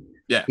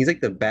 Yeah. He's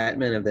like the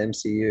Batman of the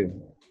MCU.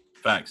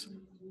 Facts.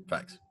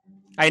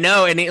 I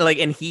know, and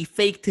he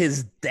faked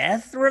his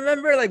death.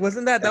 Remember,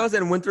 wasn't that was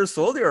in Winter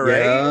Soldier, right?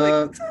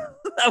 Yeah.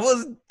 That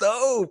was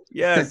dope.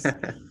 Yes.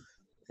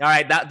 All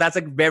right, that's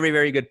a very,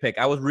 very good pick.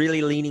 I was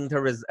really leaning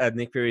towards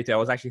Nick Fury too. I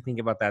was actually thinking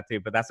about that too,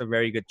 but that's a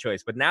very good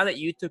choice. But now that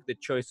you took the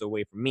choice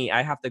away from me,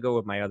 I have to go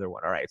with my other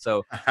one. All right,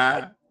 so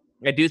I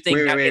do think.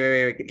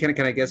 Wait.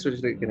 Can I guess what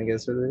it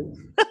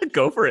is?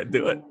 Go for it.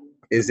 Do it.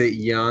 Is it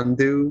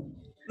Yondu?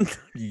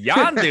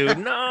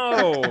 Yondu?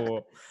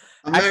 No.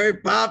 Mary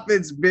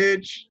Poppins,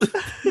 bitch.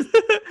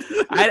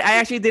 I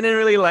actually didn't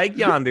really like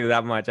Yondu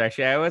that much.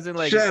 Actually, I wasn't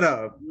like. Shut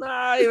up.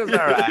 Nah, he was all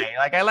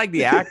right. I like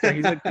the actor.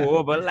 He's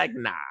cool, but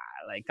nah.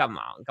 Come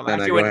on. No,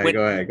 Actually,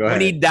 go ahead.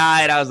 When he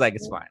died, I was like,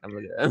 it's fine. I'm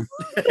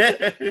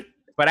good.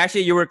 But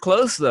actually, you were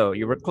close, though.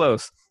 You were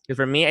close. Because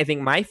for me, I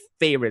think my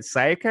favorite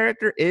side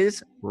character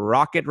is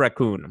Rocket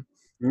Raccoon.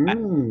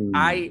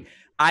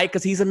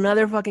 Because he's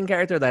another fucking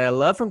character that I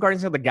love from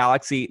Guardians of the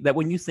Galaxy, that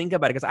when you think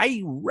about it, because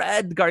I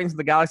read Guardians of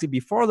the Galaxy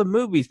before the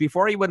movies,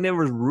 before even there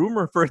was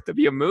rumor for it to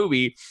be a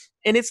movie,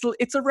 and it's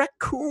a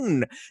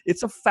raccoon.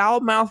 It's a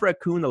foul-mouthed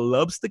raccoon that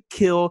loves to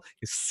kill,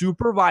 is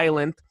super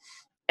violent,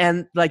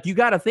 and you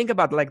got to think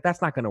about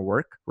that's not going to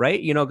work,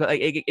 right?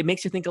 It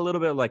makes you think a little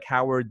bit like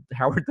Howard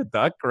the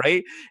Duck,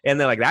 right? And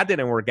then that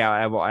didn't work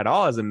out at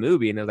all as a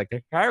movie, and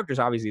the character's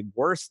obviously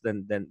worse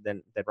than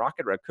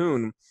Rocket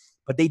Raccoon.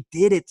 But they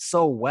did it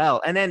so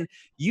well. And then,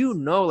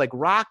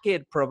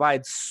 Rocket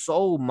provides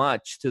so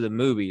much to the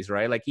movies,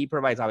 right? He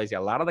provides obviously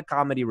a lot of the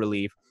comedy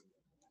relief,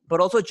 but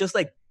also just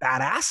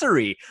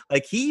badassery.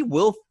 He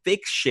will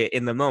fix shit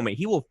in the moment.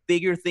 He will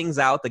figure things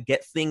out to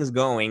get things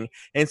going.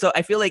 And so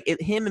I feel like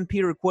him and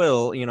Peter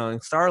Quill,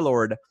 and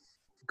Star-Lord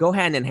go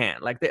hand in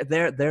hand.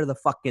 They're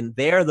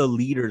the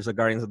leaders of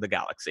Guardians of the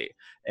Galaxy.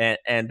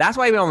 And that's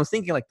why I was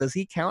thinking, does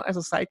he count as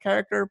a side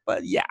character?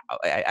 But yeah,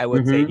 I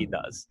would say he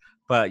does.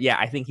 But yeah,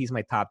 I think he's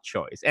my top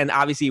choice. And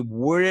obviously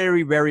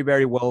very, very,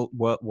 very well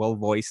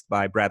voiced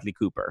by Bradley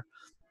Cooper.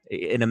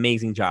 An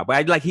amazing job.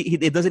 But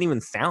it doesn't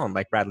even sound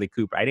like Bradley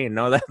Cooper. I didn't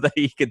know that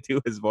he could do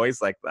his voice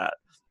like that.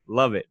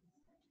 Love it.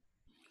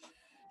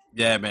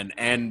 Yeah, man.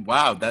 And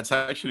wow, that's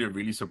actually a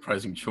really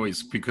surprising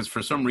choice because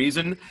for some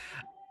reason,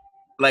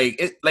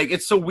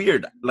 it's so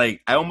weird. I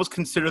almost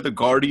consider the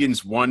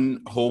Guardians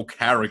one whole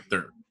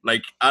character.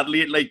 Like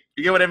oddly, like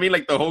you get what I mean?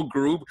 Like the whole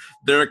group,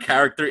 they're a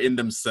character in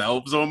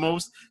themselves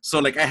almost. So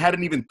like I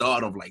hadn't even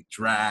thought of like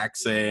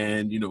Drax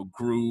and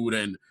Groot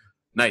and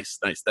nice.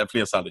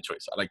 Definitely a solid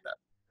choice. I like that.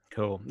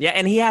 Cool. Yeah,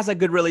 and he has a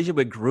good relationship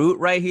with Groot,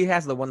 right? He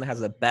has the one that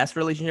has the best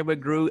relationship with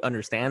Groot,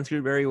 understands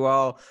Groot very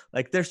well.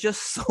 Like, there's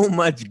just so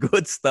much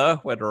good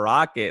stuff with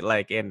Rocket.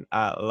 Like, and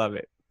I love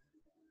it.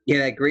 Yeah,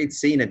 that great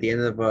scene at the end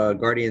of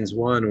Guardians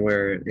 1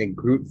 where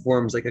Groot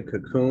forms like a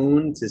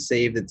cocoon to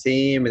save the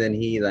team, and then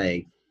he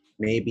like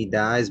maybe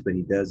dies, but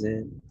he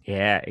doesn't.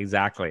 Yeah,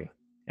 exactly.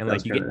 And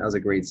that was a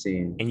great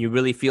scene. And you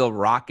really feel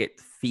Rocket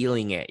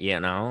feeling it,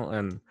 And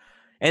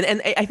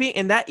I think,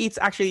 and that it's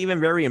actually even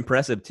very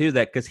impressive too,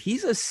 that because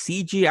he's a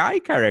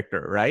CGI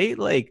character, right?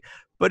 Like,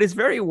 but it's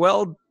very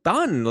well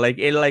done. Like,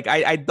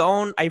 I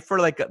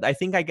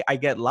think I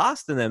get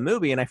lost in the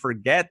movie and I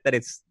forget that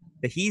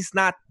he's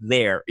not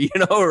there,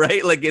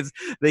 right? Like it's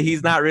that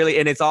he's not really,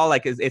 and it's all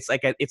like it's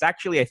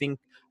actually I think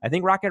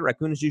Rocket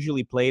Raccoon is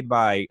usually played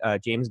by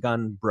James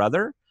Gunn's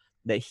brother.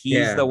 That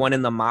he's the one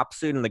in the mop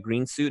suit and the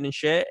green suit and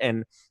shit,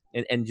 and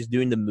just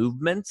doing the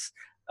movements.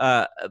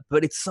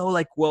 But it's so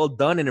like well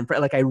done and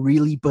like I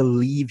really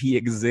believe he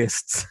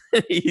exists.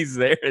 He's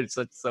there. It's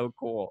so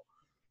cool.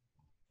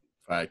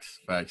 Facts.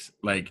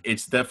 Like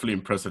it's definitely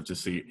impressive to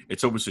see.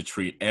 It's always a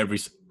treat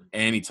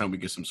anytime we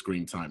get some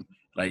screen time.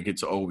 Like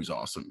it's always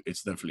awesome.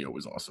 It's definitely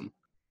always awesome.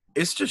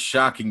 It's just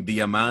shocking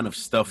the amount of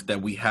stuff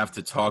that we have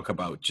to talk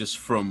about just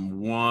from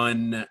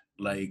one,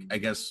 like, I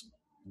guess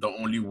the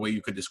only way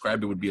you could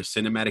describe it would be a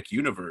cinematic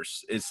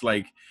universe. It's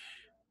like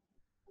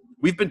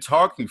we've been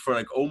talking for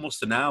like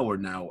almost an hour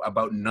now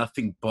about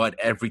nothing but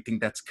everything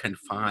that's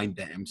confined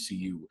to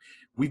MCU.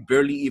 We've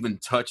barely even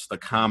touched the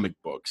comic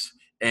books,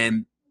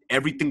 and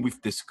everything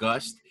we've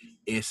discussed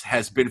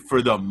has been,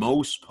 for the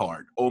most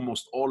part,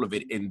 almost all of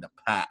it in the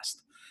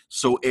past.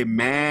 So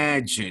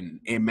imagine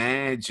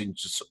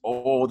just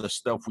all the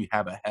stuff we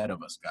have ahead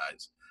of us,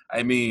 guys.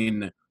 I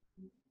mean,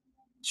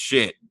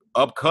 shit.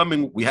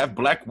 Upcoming, we have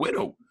Black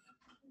Widow.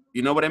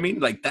 You know what I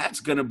mean? Like that's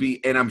gonna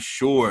be, and I'm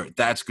sure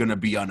that's gonna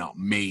be an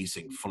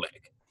amazing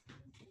flick.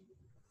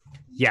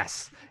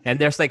 Yes, and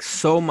there's like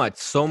so much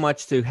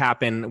to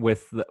happen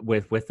with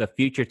the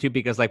future too,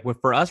 because like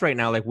for us right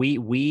now, like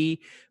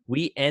we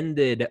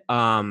ended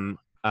finally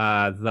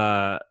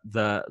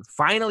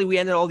we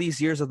ended all these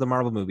years of the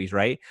Marvel movies,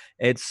 right?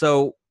 And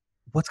so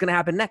what's gonna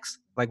happen next?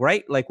 Like,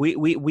 right? Like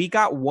we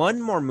got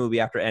one more movie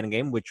after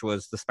Endgame, which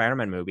was the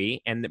Spider-Man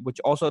movie, and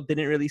which also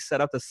didn't really set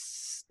up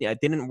it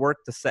didn't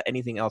work to set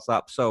anything else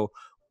up. So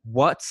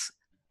what's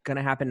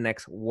gonna happen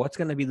next? What's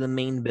gonna be the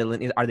main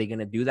villain? Are they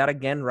gonna do that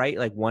again, right?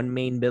 Like one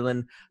main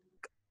villain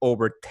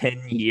over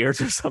 10 years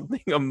or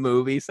something of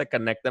movies that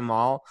connect them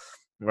all,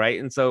 right?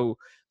 And so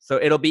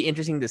it'll be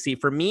interesting to see.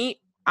 For me,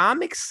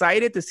 I'm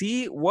excited to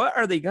see what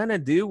are they gonna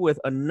do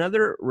with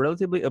another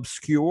relatively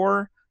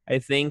obscure, I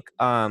think,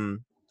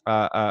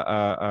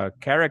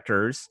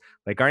 characters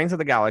like Guardians of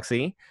the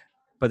Galaxy,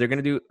 but they're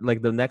gonna do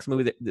like the next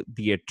movie,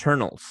 the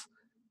Eternals.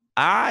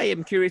 I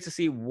am curious to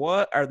see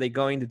what are they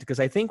going to do, because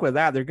I think with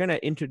that they're gonna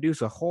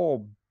introduce a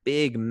whole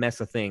big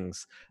mess of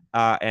things,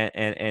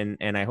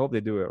 and I hope they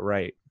do it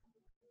right.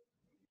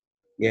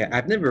 Yeah,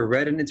 I've never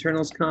read an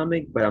Eternals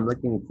comic, but I'm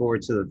looking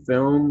forward to the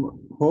film.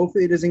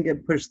 Hopefully, it doesn't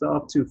get pushed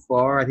off too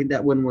far. I think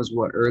that one was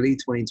early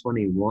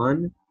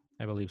 2021.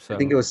 I believe so. I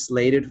think it was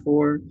slated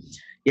for.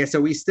 Yeah,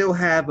 so we still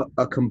have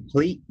a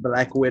complete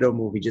Black Widow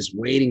movie just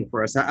waiting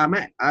for us. I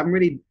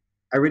really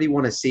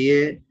want to see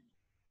it.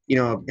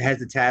 It has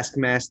the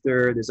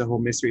Taskmaster. There's a whole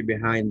mystery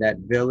behind that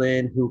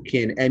villain who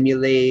can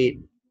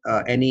emulate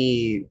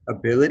any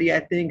ability,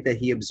 I think, that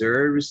he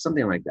observes,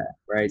 something like that,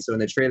 right? So in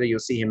the trailer, you'll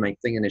see him like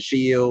flinging a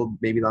shield,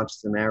 maybe launching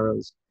some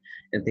arrows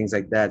and things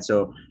like that.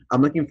 So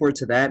I'm looking forward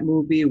to that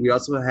movie. We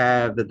also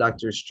have the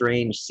Doctor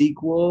Strange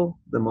sequel,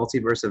 The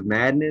Multiverse of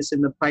Madness, in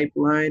the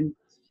pipeline.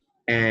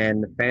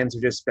 And the fans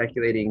are just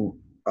speculating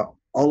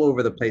all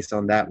over the place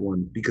on that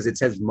one because it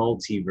says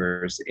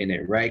multiverse in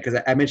it, right?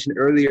 Because I mentioned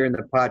earlier in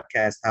the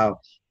podcast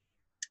how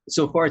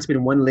so far it's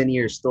been one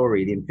linear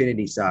story, the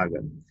Infinity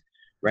Saga,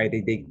 right?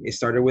 It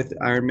started with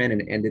Iron Man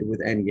and ended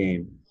with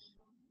Endgame.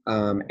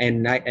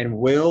 And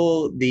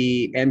will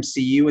the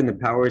MCU and the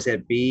powers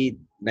that be,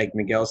 like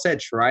Miguel said,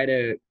 try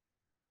to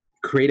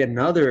create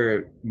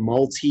another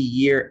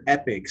multi-year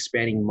epic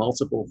spanning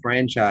multiple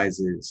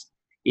franchises?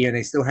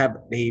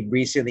 They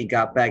recently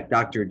got back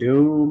Doctor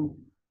Doom,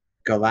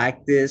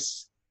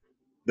 Galactus,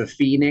 the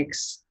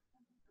Phoenix.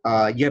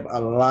 You have a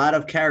lot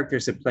of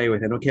characters to play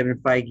with. I know Kevin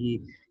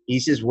Feige,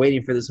 he's just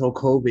waiting for this whole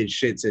COVID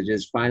shit to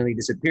just finally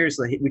disappear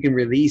so we can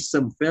release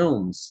some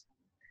films.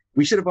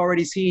 We should have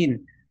already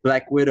seen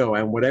Black Widow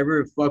and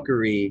whatever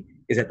fuckery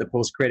is at the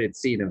post-credit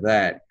scene of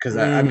that. Because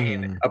I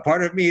mean, a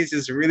part of me is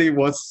just really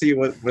wants to see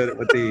what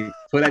they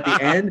put at the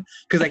end.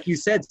 Because like you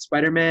said,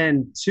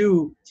 Spider-Man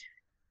 2,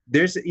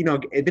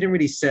 it didn't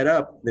really set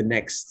up the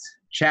next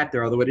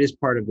chapter, although it is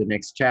part of the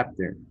next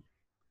chapter.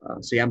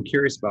 So yeah, I'm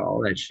curious about all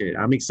that shit.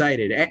 I'm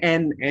excited,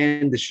 and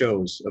the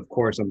shows, of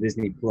course, on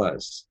Disney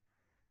Plus.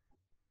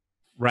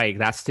 Right,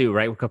 that's too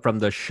right from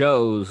the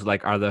shows.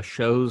 Like, are the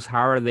shows?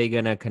 How are they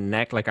gonna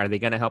connect? Like, are they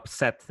gonna help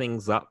set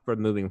things up for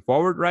moving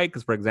forward? Right,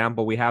 because for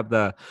example, we have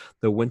the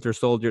Winter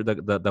Soldier,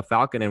 the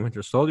Falcon and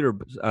Winter Soldier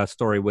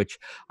story, which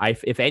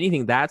if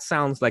anything, that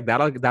sounds like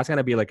that's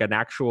gonna be like an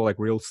actual like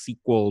real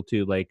sequel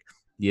to like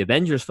the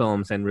Avengers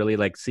films, and really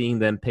like seeing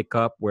them pick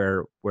up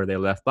where they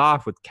left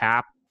off with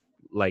Cap,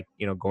 like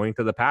going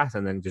to the past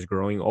and then just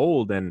growing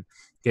old and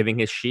giving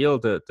his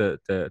shield to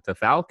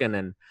Falcon,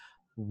 and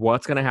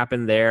what's going to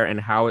happen there, and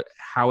how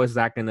is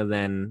that going to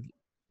then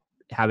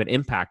have an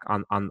impact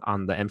on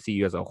the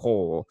MCU as a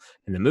whole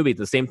in the movie. It's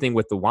the same thing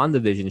with the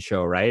WandaVision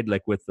show, right?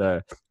 Like with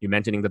you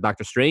mentioning the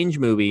Doctor Strange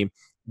movie,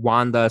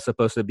 Wanda is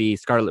supposed to be,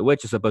 Scarlet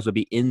Witch is supposed to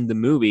be in the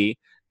movie,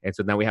 and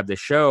so now we have the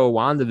show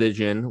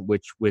WandaVision,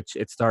 which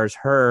it stars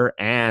her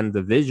and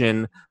the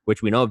Vision,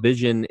 which we know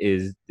Vision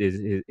is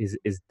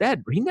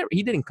dead.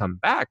 He didn't come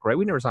back, right?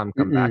 We never saw him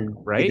come back,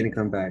 right? He didn't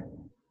come back.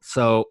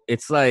 So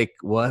it's like,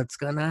 what's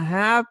gonna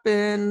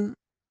happen?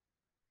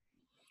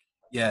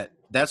 Yeah,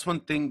 that's one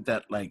thing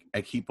that like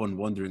I keep on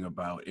wondering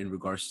about in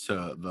regards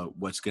to the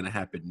what's gonna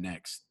happen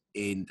next,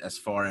 in as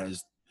far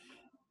as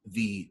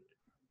the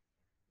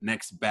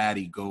next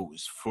baddie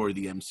goes for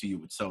the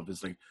MCU itself.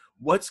 Is like,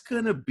 what's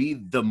gonna be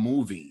the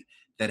movie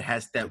that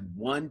has that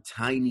one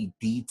tiny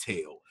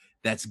detail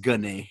that's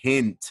gonna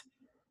hint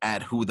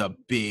at who the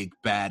big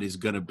bad is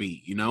gonna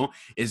be?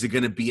 Is it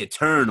gonna be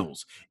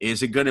Eternals?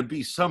 Is it gonna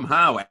be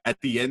somehow at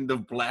the end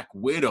of Black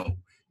Widow?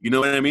 You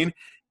know what I mean?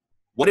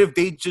 What if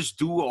they just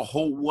do a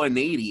whole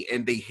 180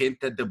 and they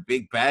hint at the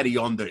big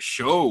baddie on the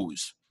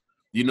shows?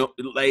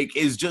 Like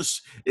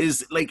it's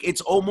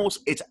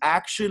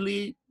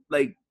actually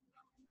like,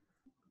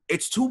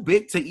 it's too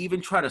big to even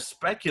try to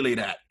speculate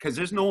at, because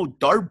there's no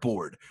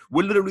dartboard.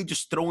 We're literally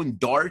just throwing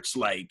darts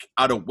like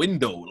out a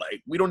window.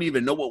 Like, we don't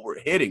even know what we're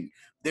hitting.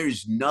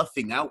 There's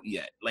nothing out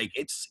yet. Like,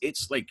 it's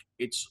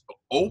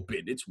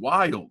open. It's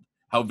wild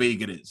how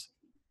vague it is.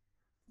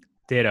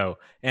 Ditto.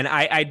 And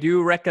I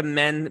do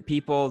recommend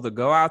people to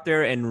go out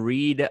there and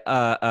read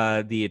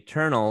the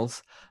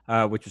Eternals,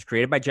 which was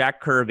created by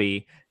Jack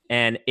Kirby,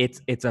 and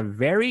it's a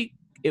very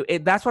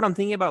that's what I'm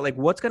thinking about, like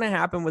what's going to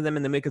happen with them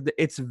in the movie, because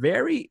it's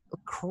very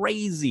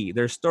crazy,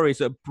 their story.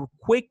 So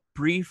quick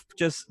brief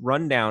just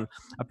rundown.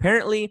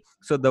 Apparently,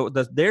 so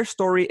their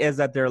story is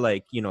that they're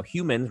like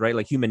humans, right,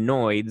 like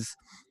humanoids,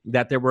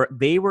 that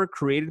they were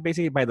created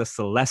basically by the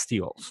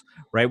Celestials,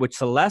 right? Which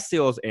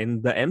Celestials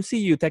in the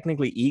MCU,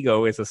 technically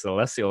Ego is a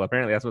Celestial.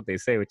 Apparently that's what they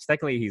say, which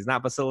technically he's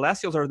not. But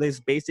Celestials are these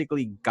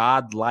basically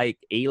godlike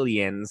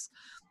aliens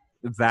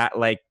that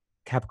like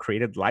have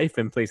created life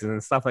in places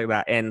and stuff like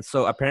that. And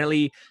so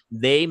apparently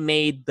they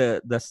made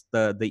the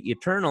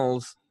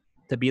Eternals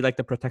to be like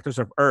the protectors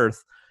of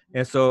Earth.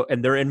 And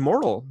they're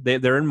immortal.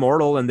 They're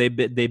immortal, and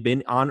they've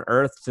been on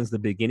Earth since the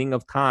beginning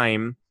of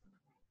time.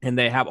 And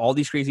they have all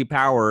these crazy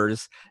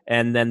powers,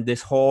 and then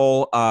this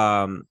whole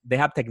they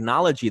have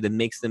technology that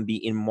makes them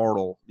be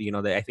immortal.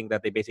 I think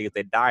that they basically, if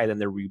they die, then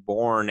they're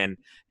reborn and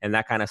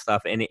that kind of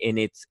stuff. And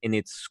it's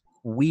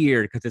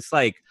weird because it's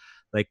like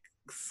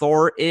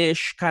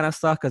Thor-ish kind of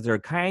stuff, because they're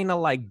kind of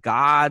like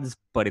gods,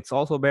 but it's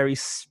also very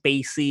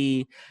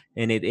spacey,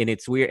 and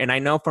it's weird. And I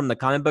know from the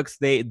comic books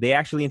they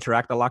actually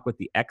interact a lot with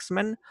the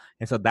X-Men,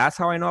 and so that's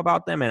how I know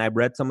about them. And I've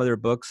read some of their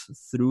books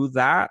through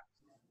that.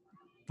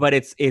 But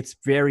it's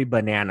very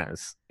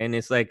bananas, and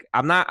it's like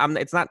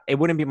it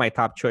wouldn't be my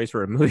top choice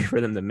for a movie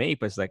for them to make,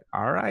 but it's like,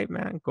 all right,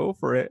 man, go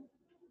for it.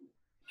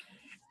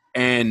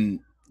 And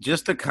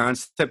just the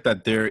concept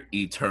that they're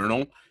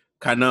eternal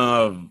kind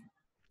of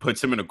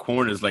puts them in a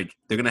corner. Is like,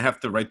 they're gonna have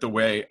to write their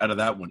way out of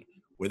that one.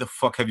 Where the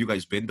fuck have you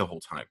guys been the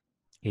whole time?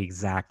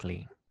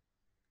 Exactly.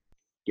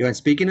 And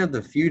speaking of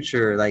the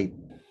future, like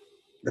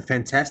the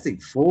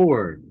Fantastic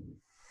Four,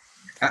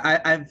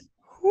 I've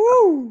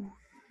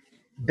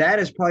that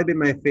has probably been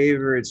my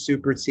favorite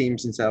super team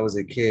since I was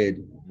a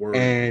kid. Word.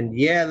 And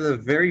yeah, the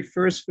very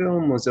first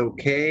film was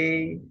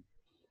okay,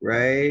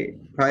 right?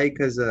 Probably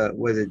because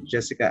was it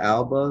Jessica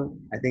Alba?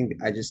 I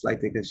think I just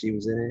liked it because she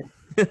was in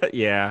it.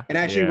 Yeah. And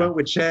I actually went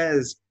with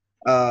Chez.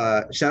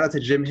 Shout out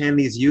to Jim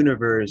Hanley's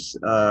Universe,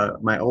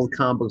 my old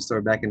comic book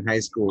store back in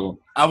high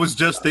school. I was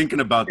just thinking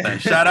about that.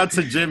 Shout out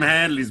to Jim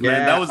Hanley's,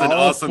 man. That was an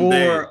awesome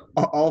day.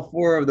 All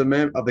four of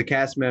the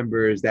cast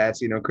members.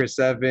 That's Chris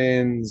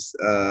Evans,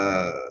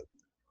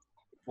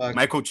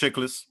 Michael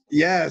Chiklis.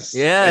 Yes.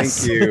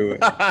 Thank you.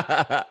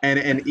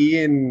 and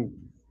Ian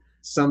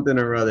something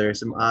or other,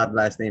 some odd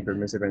last name for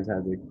Mr.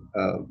 Fantastic.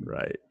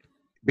 Right.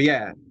 But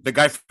yeah, the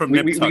guy from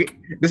Nip Tuck.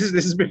 This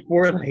is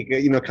before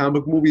comic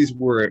book movies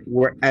were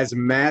as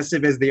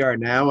massive as they are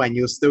now, and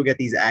you'll still get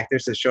these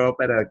actors to show up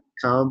at a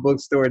comic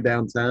book store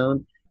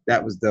downtown.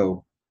 That was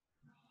dope.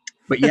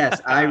 But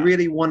yes, I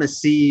really want to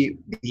see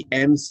the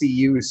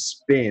MCU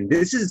spin.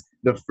 This is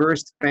the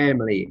first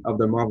family of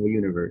the Marvel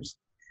Universe.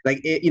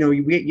 Like,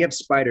 you have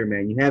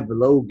Spider-Man, you have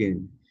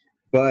Logan,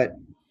 but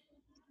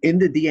in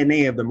the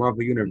DNA of the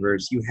Marvel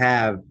Universe, you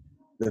have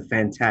the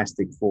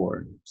Fantastic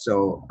Four.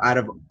 So out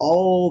of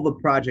all the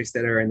projects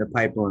that are in the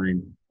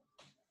pipeline,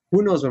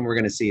 who knows when we're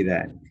going to see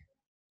that?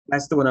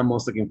 That's the one I'm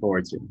most looking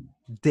forward to.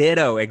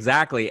 Ditto,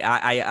 exactly.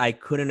 I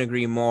couldn't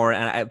agree more.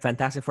 And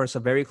Fantastic Four is so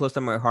very close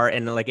to my heart.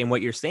 And like in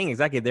what you're saying,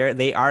 exactly,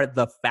 they are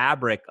the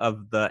fabric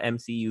of the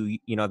MCU,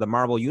 the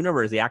Marvel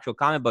universe, the actual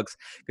comic books.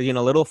 Because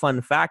little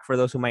fun fact for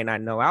those who might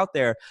not know out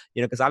there,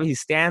 because obviously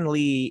Stan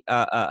Lee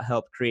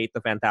helped create the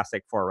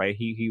Fantastic Four, right?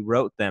 He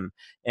wrote them,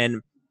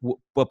 and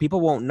what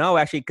people won't know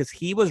actually, because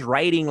he was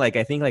writing I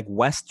think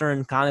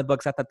Western comic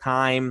books at the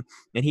time,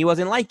 and he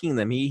wasn't liking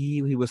them.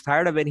 He was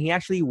tired of it. He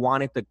actually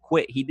wanted to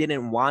quit. He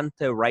didn't want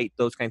to write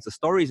those kinds of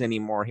stories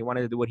anymore. He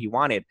wanted to do what he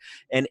wanted,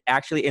 and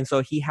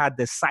so he had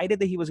decided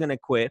that he was going to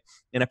quit.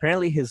 And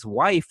apparently his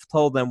wife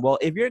told them, well,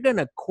 if you're going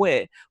to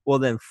quit, well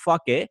then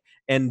fuck it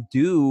and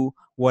do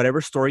whatever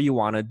story you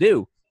want to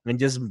do and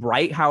just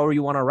write however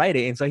you want to write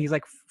it. And so he's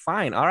like,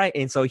 fine, all right.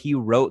 And so he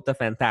wrote the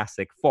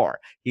Fantastic Four.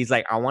 He's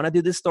like, I want to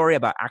do this story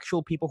about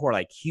actual people who are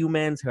like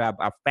humans, who have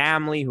a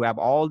family, who have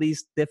all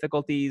these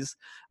difficulties,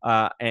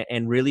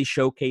 and really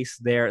showcase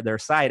their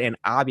side. And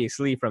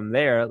obviously from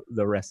there,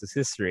 the rest is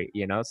history,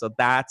 So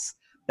that's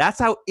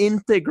how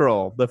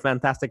integral the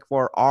Fantastic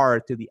Four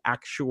are to the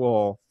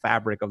actual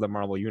fabric of the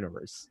Marvel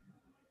universe.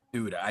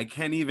 Dude, I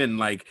can't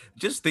even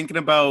just thinking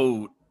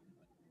about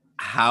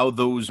how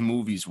those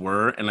movies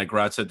were, and like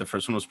Rod said, the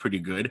first one was pretty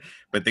good,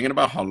 but thinking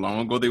about how long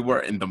ago they were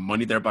and the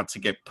money they're about to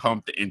get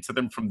pumped into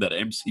them from that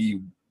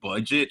MCU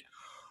budget,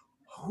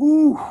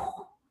 whew,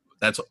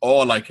 that's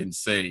all I can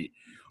say.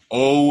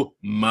 Oh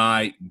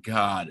my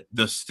God,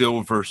 the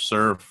Silver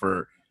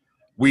Surfer,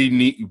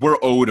 we're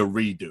owed a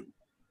redo.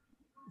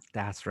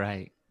 That's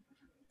right.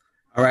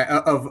 All right,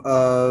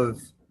 of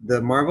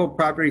the Marvel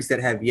properties that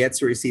have yet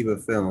to receive a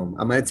film,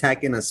 I'm going to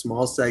tack in a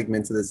small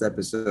segment to this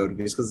episode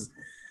just because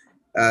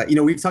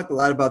we've talked a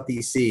lot about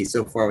DC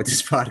so far with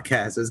this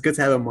podcast, so it's good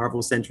to have a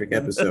Marvel-centric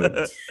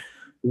episode.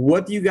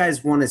 What do you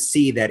guys want to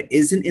see that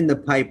isn't in the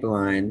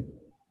pipeline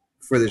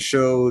for the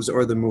shows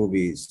or the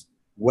movies?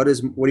 What do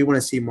you want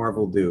to see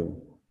Marvel do?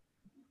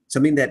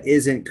 Something that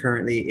isn't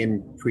currently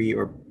in pre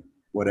or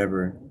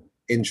whatever,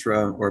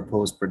 intra or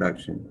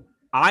post-production.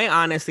 I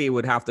honestly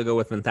would have to go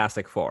with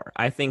Fantastic Four.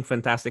 I think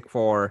Fantastic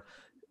Four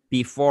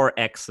before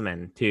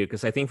X-Men too,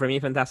 because I think for me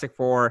Fantastic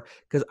Four,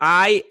 because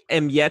I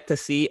am yet to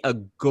see a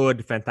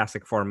good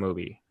Fantastic Four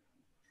movie.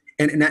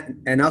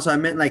 And also I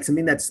meant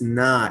something that's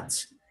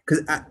not,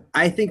 because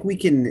I think we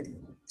can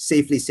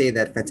safely say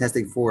that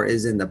Fantastic Four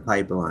is in the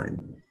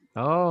pipeline.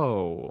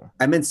 Oh.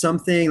 I meant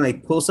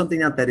something pull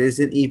something out that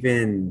isn't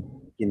even,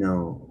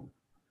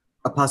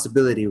 a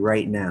possibility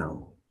right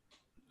now.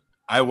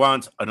 I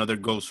want another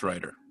Ghost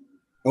Rider.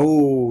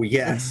 Oh,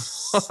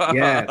 yes.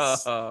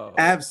 Yes.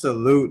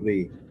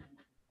 Absolutely.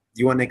 Do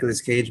you want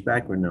Nicolas Cage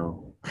back or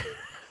no?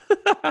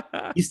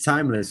 He's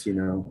timeless,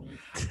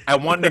 I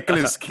want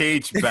Nicolas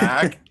Cage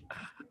back.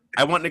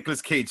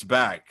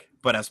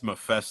 But as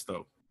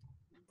Mephisto.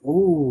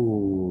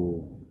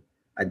 Ooh.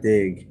 I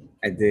dig.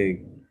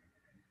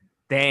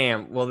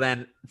 Damn. Well,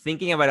 then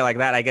thinking about it like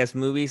that, I guess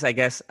movies,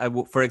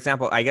 for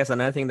example,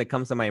 another thing that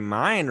comes to my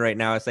mind right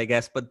now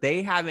is, but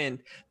they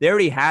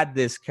already had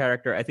this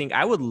character. I think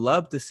I would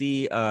love to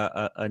see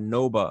a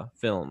Nova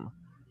film.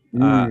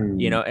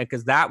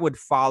 Because that would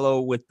follow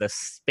with the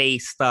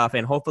space stuff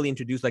and hopefully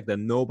introduce the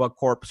Nova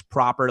Corps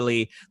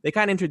properly. They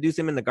kind of introduced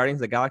him in the Guardians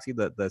of the Galaxy,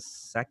 the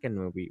second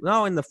movie.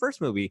 No, in the first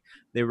movie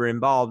they were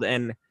involved,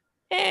 and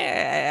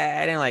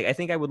I didn't I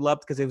think I would love,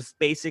 because it was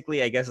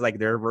basically, I guess,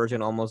 their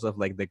version almost of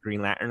the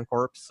Green Lantern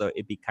Corps. So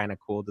it'd be kind of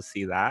cool to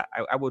see that.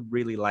 I would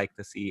really like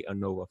to see a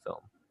Nova film.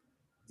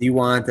 Do you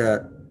want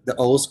the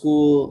old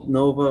school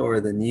Nova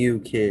or the new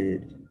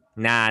kid?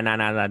 Nah.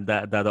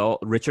 The old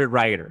Richard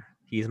Rider.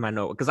 He's my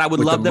Nova, because I would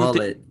love them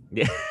mullet.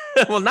 to. Yeah,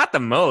 well, not the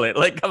mullet.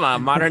 Come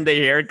on, modern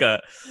day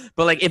haircut.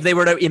 But if they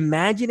were to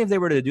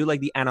do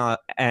the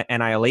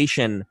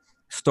Annihilation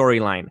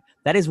storyline,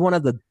 that is one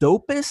of the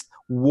dopest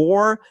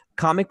war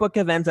comic book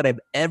events that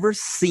I've ever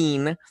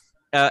seen,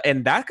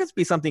 and that could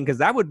be something, because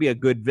that would be a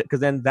good,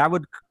 because then that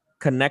would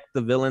connect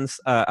the villains.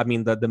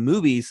 The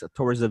movies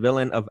towards the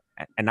villain of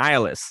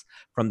Annihilus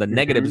from the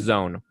Negative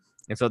Zone,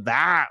 and so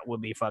that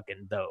would be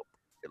fucking dope.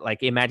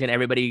 Imagine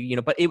everybody,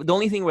 but the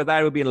only thing with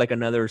that would be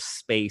another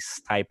space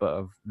type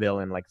of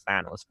villain like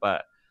Thanos.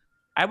 But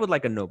I would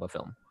like a Nova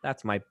film.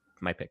 That's my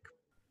pick.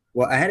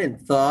 Well, I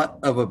hadn't thought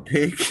of a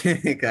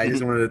pick. I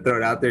just wanted to throw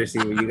it out there, see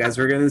what you guys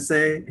were going to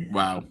say.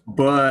 Wow.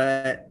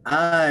 But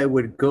I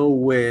would go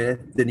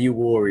with the New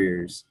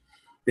Warriors.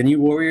 The New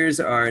Warriors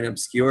are an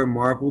obscure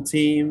Marvel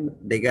team.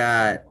 They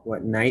got,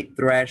 Night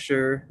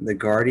Thrasher, The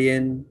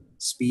Guardian,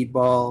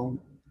 Speedball,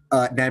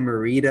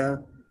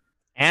 Namorita.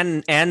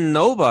 And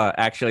Nova,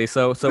 actually.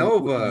 So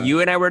Nova. You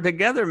and I were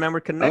together,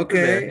 remember, connected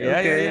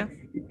there. Yeah.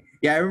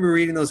 Yeah, I remember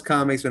reading those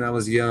comics when I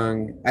was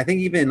young. I think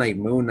even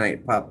Moon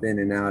Knight popped in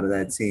and out of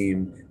that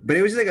team. But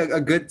it was just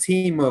a good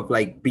team of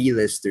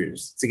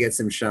B-listers to get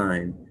some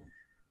shine.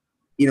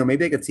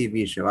 Maybe a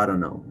TV show. I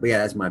don't know. But yeah,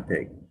 that's my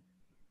pick.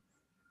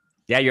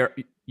 Yeah,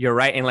 You're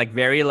right, and like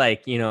very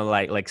like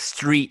like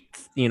street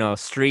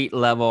street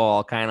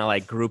level kind of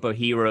like group of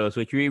heroes,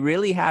 which we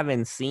really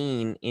haven't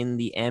seen in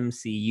the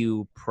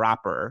MCU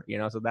proper.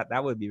 So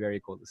that would be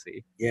very cool to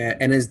see. Yeah,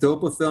 and as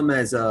dope a film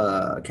as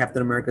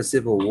Captain America: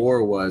 Civil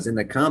War was in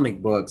the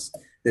comic books,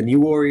 the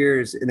New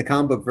Warriors in the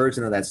comic book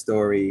version of that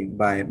story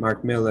by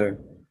Mark Miller,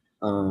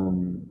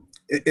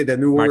 the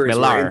New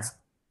Warriors.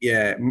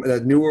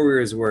 The New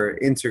Warriors were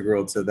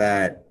integral to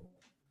that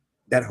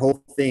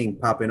whole thing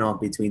popping off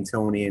between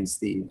Tony and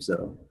Steve.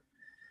 So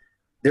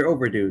they're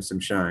overdue some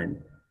shine.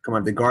 Come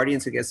on, the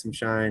Guardians could get some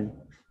shine.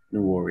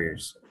 New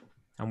Warriors.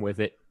 I'm with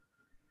it.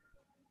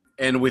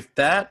 And with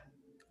that,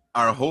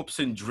 our hopes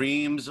and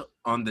dreams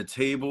on the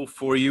table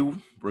for you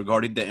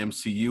regarding the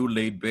MCU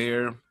laid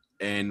bare,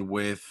 and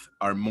with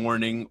our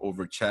mourning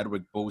over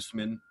Chadwick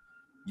Boseman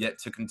yet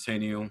to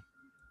continue,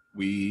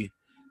 we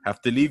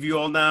have to leave you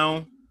all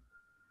now.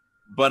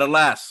 But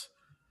alas,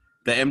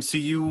 the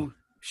MCU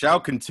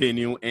shall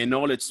continue in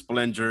all its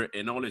splendor,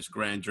 in all its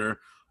grandeur,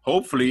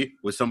 hopefully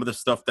with some of the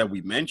stuff that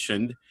we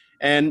mentioned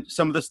and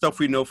some of the stuff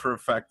we know for a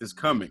fact is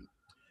coming.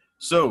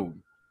 So,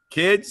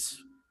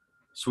 kids,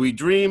 sweet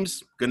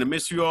dreams. Gonna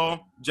miss you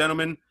all.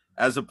 Gentlemen,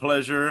 as a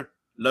pleasure.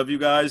 Love you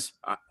guys.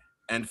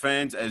 And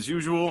fans, as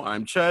usual,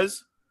 I'm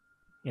Ches.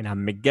 And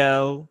I'm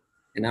Miguel.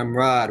 And I'm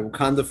Rod.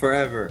 Wakanda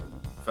forever.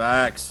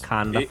 Facts.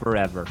 Wakanda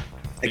forever.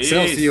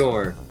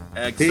 Excelsior.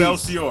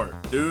 Excelsior.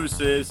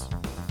 Deuces.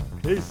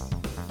 Peace.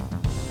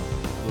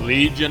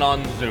 Legion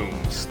on Zoom,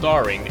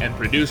 starring and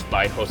produced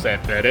by Jose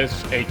Perez,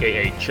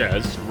 aka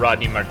Ches,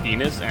 Rodney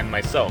Martinez, and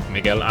myself,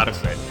 Miguel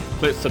Arce.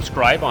 Please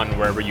subscribe on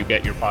wherever you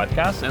get your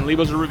podcasts and leave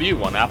us a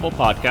review on Apple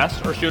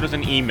Podcasts or shoot us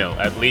an email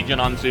at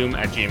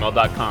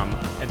legiononzoom@gmail.com.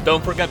 And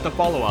don't forget to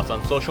follow us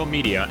on social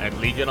media at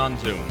Legion on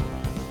Zoom.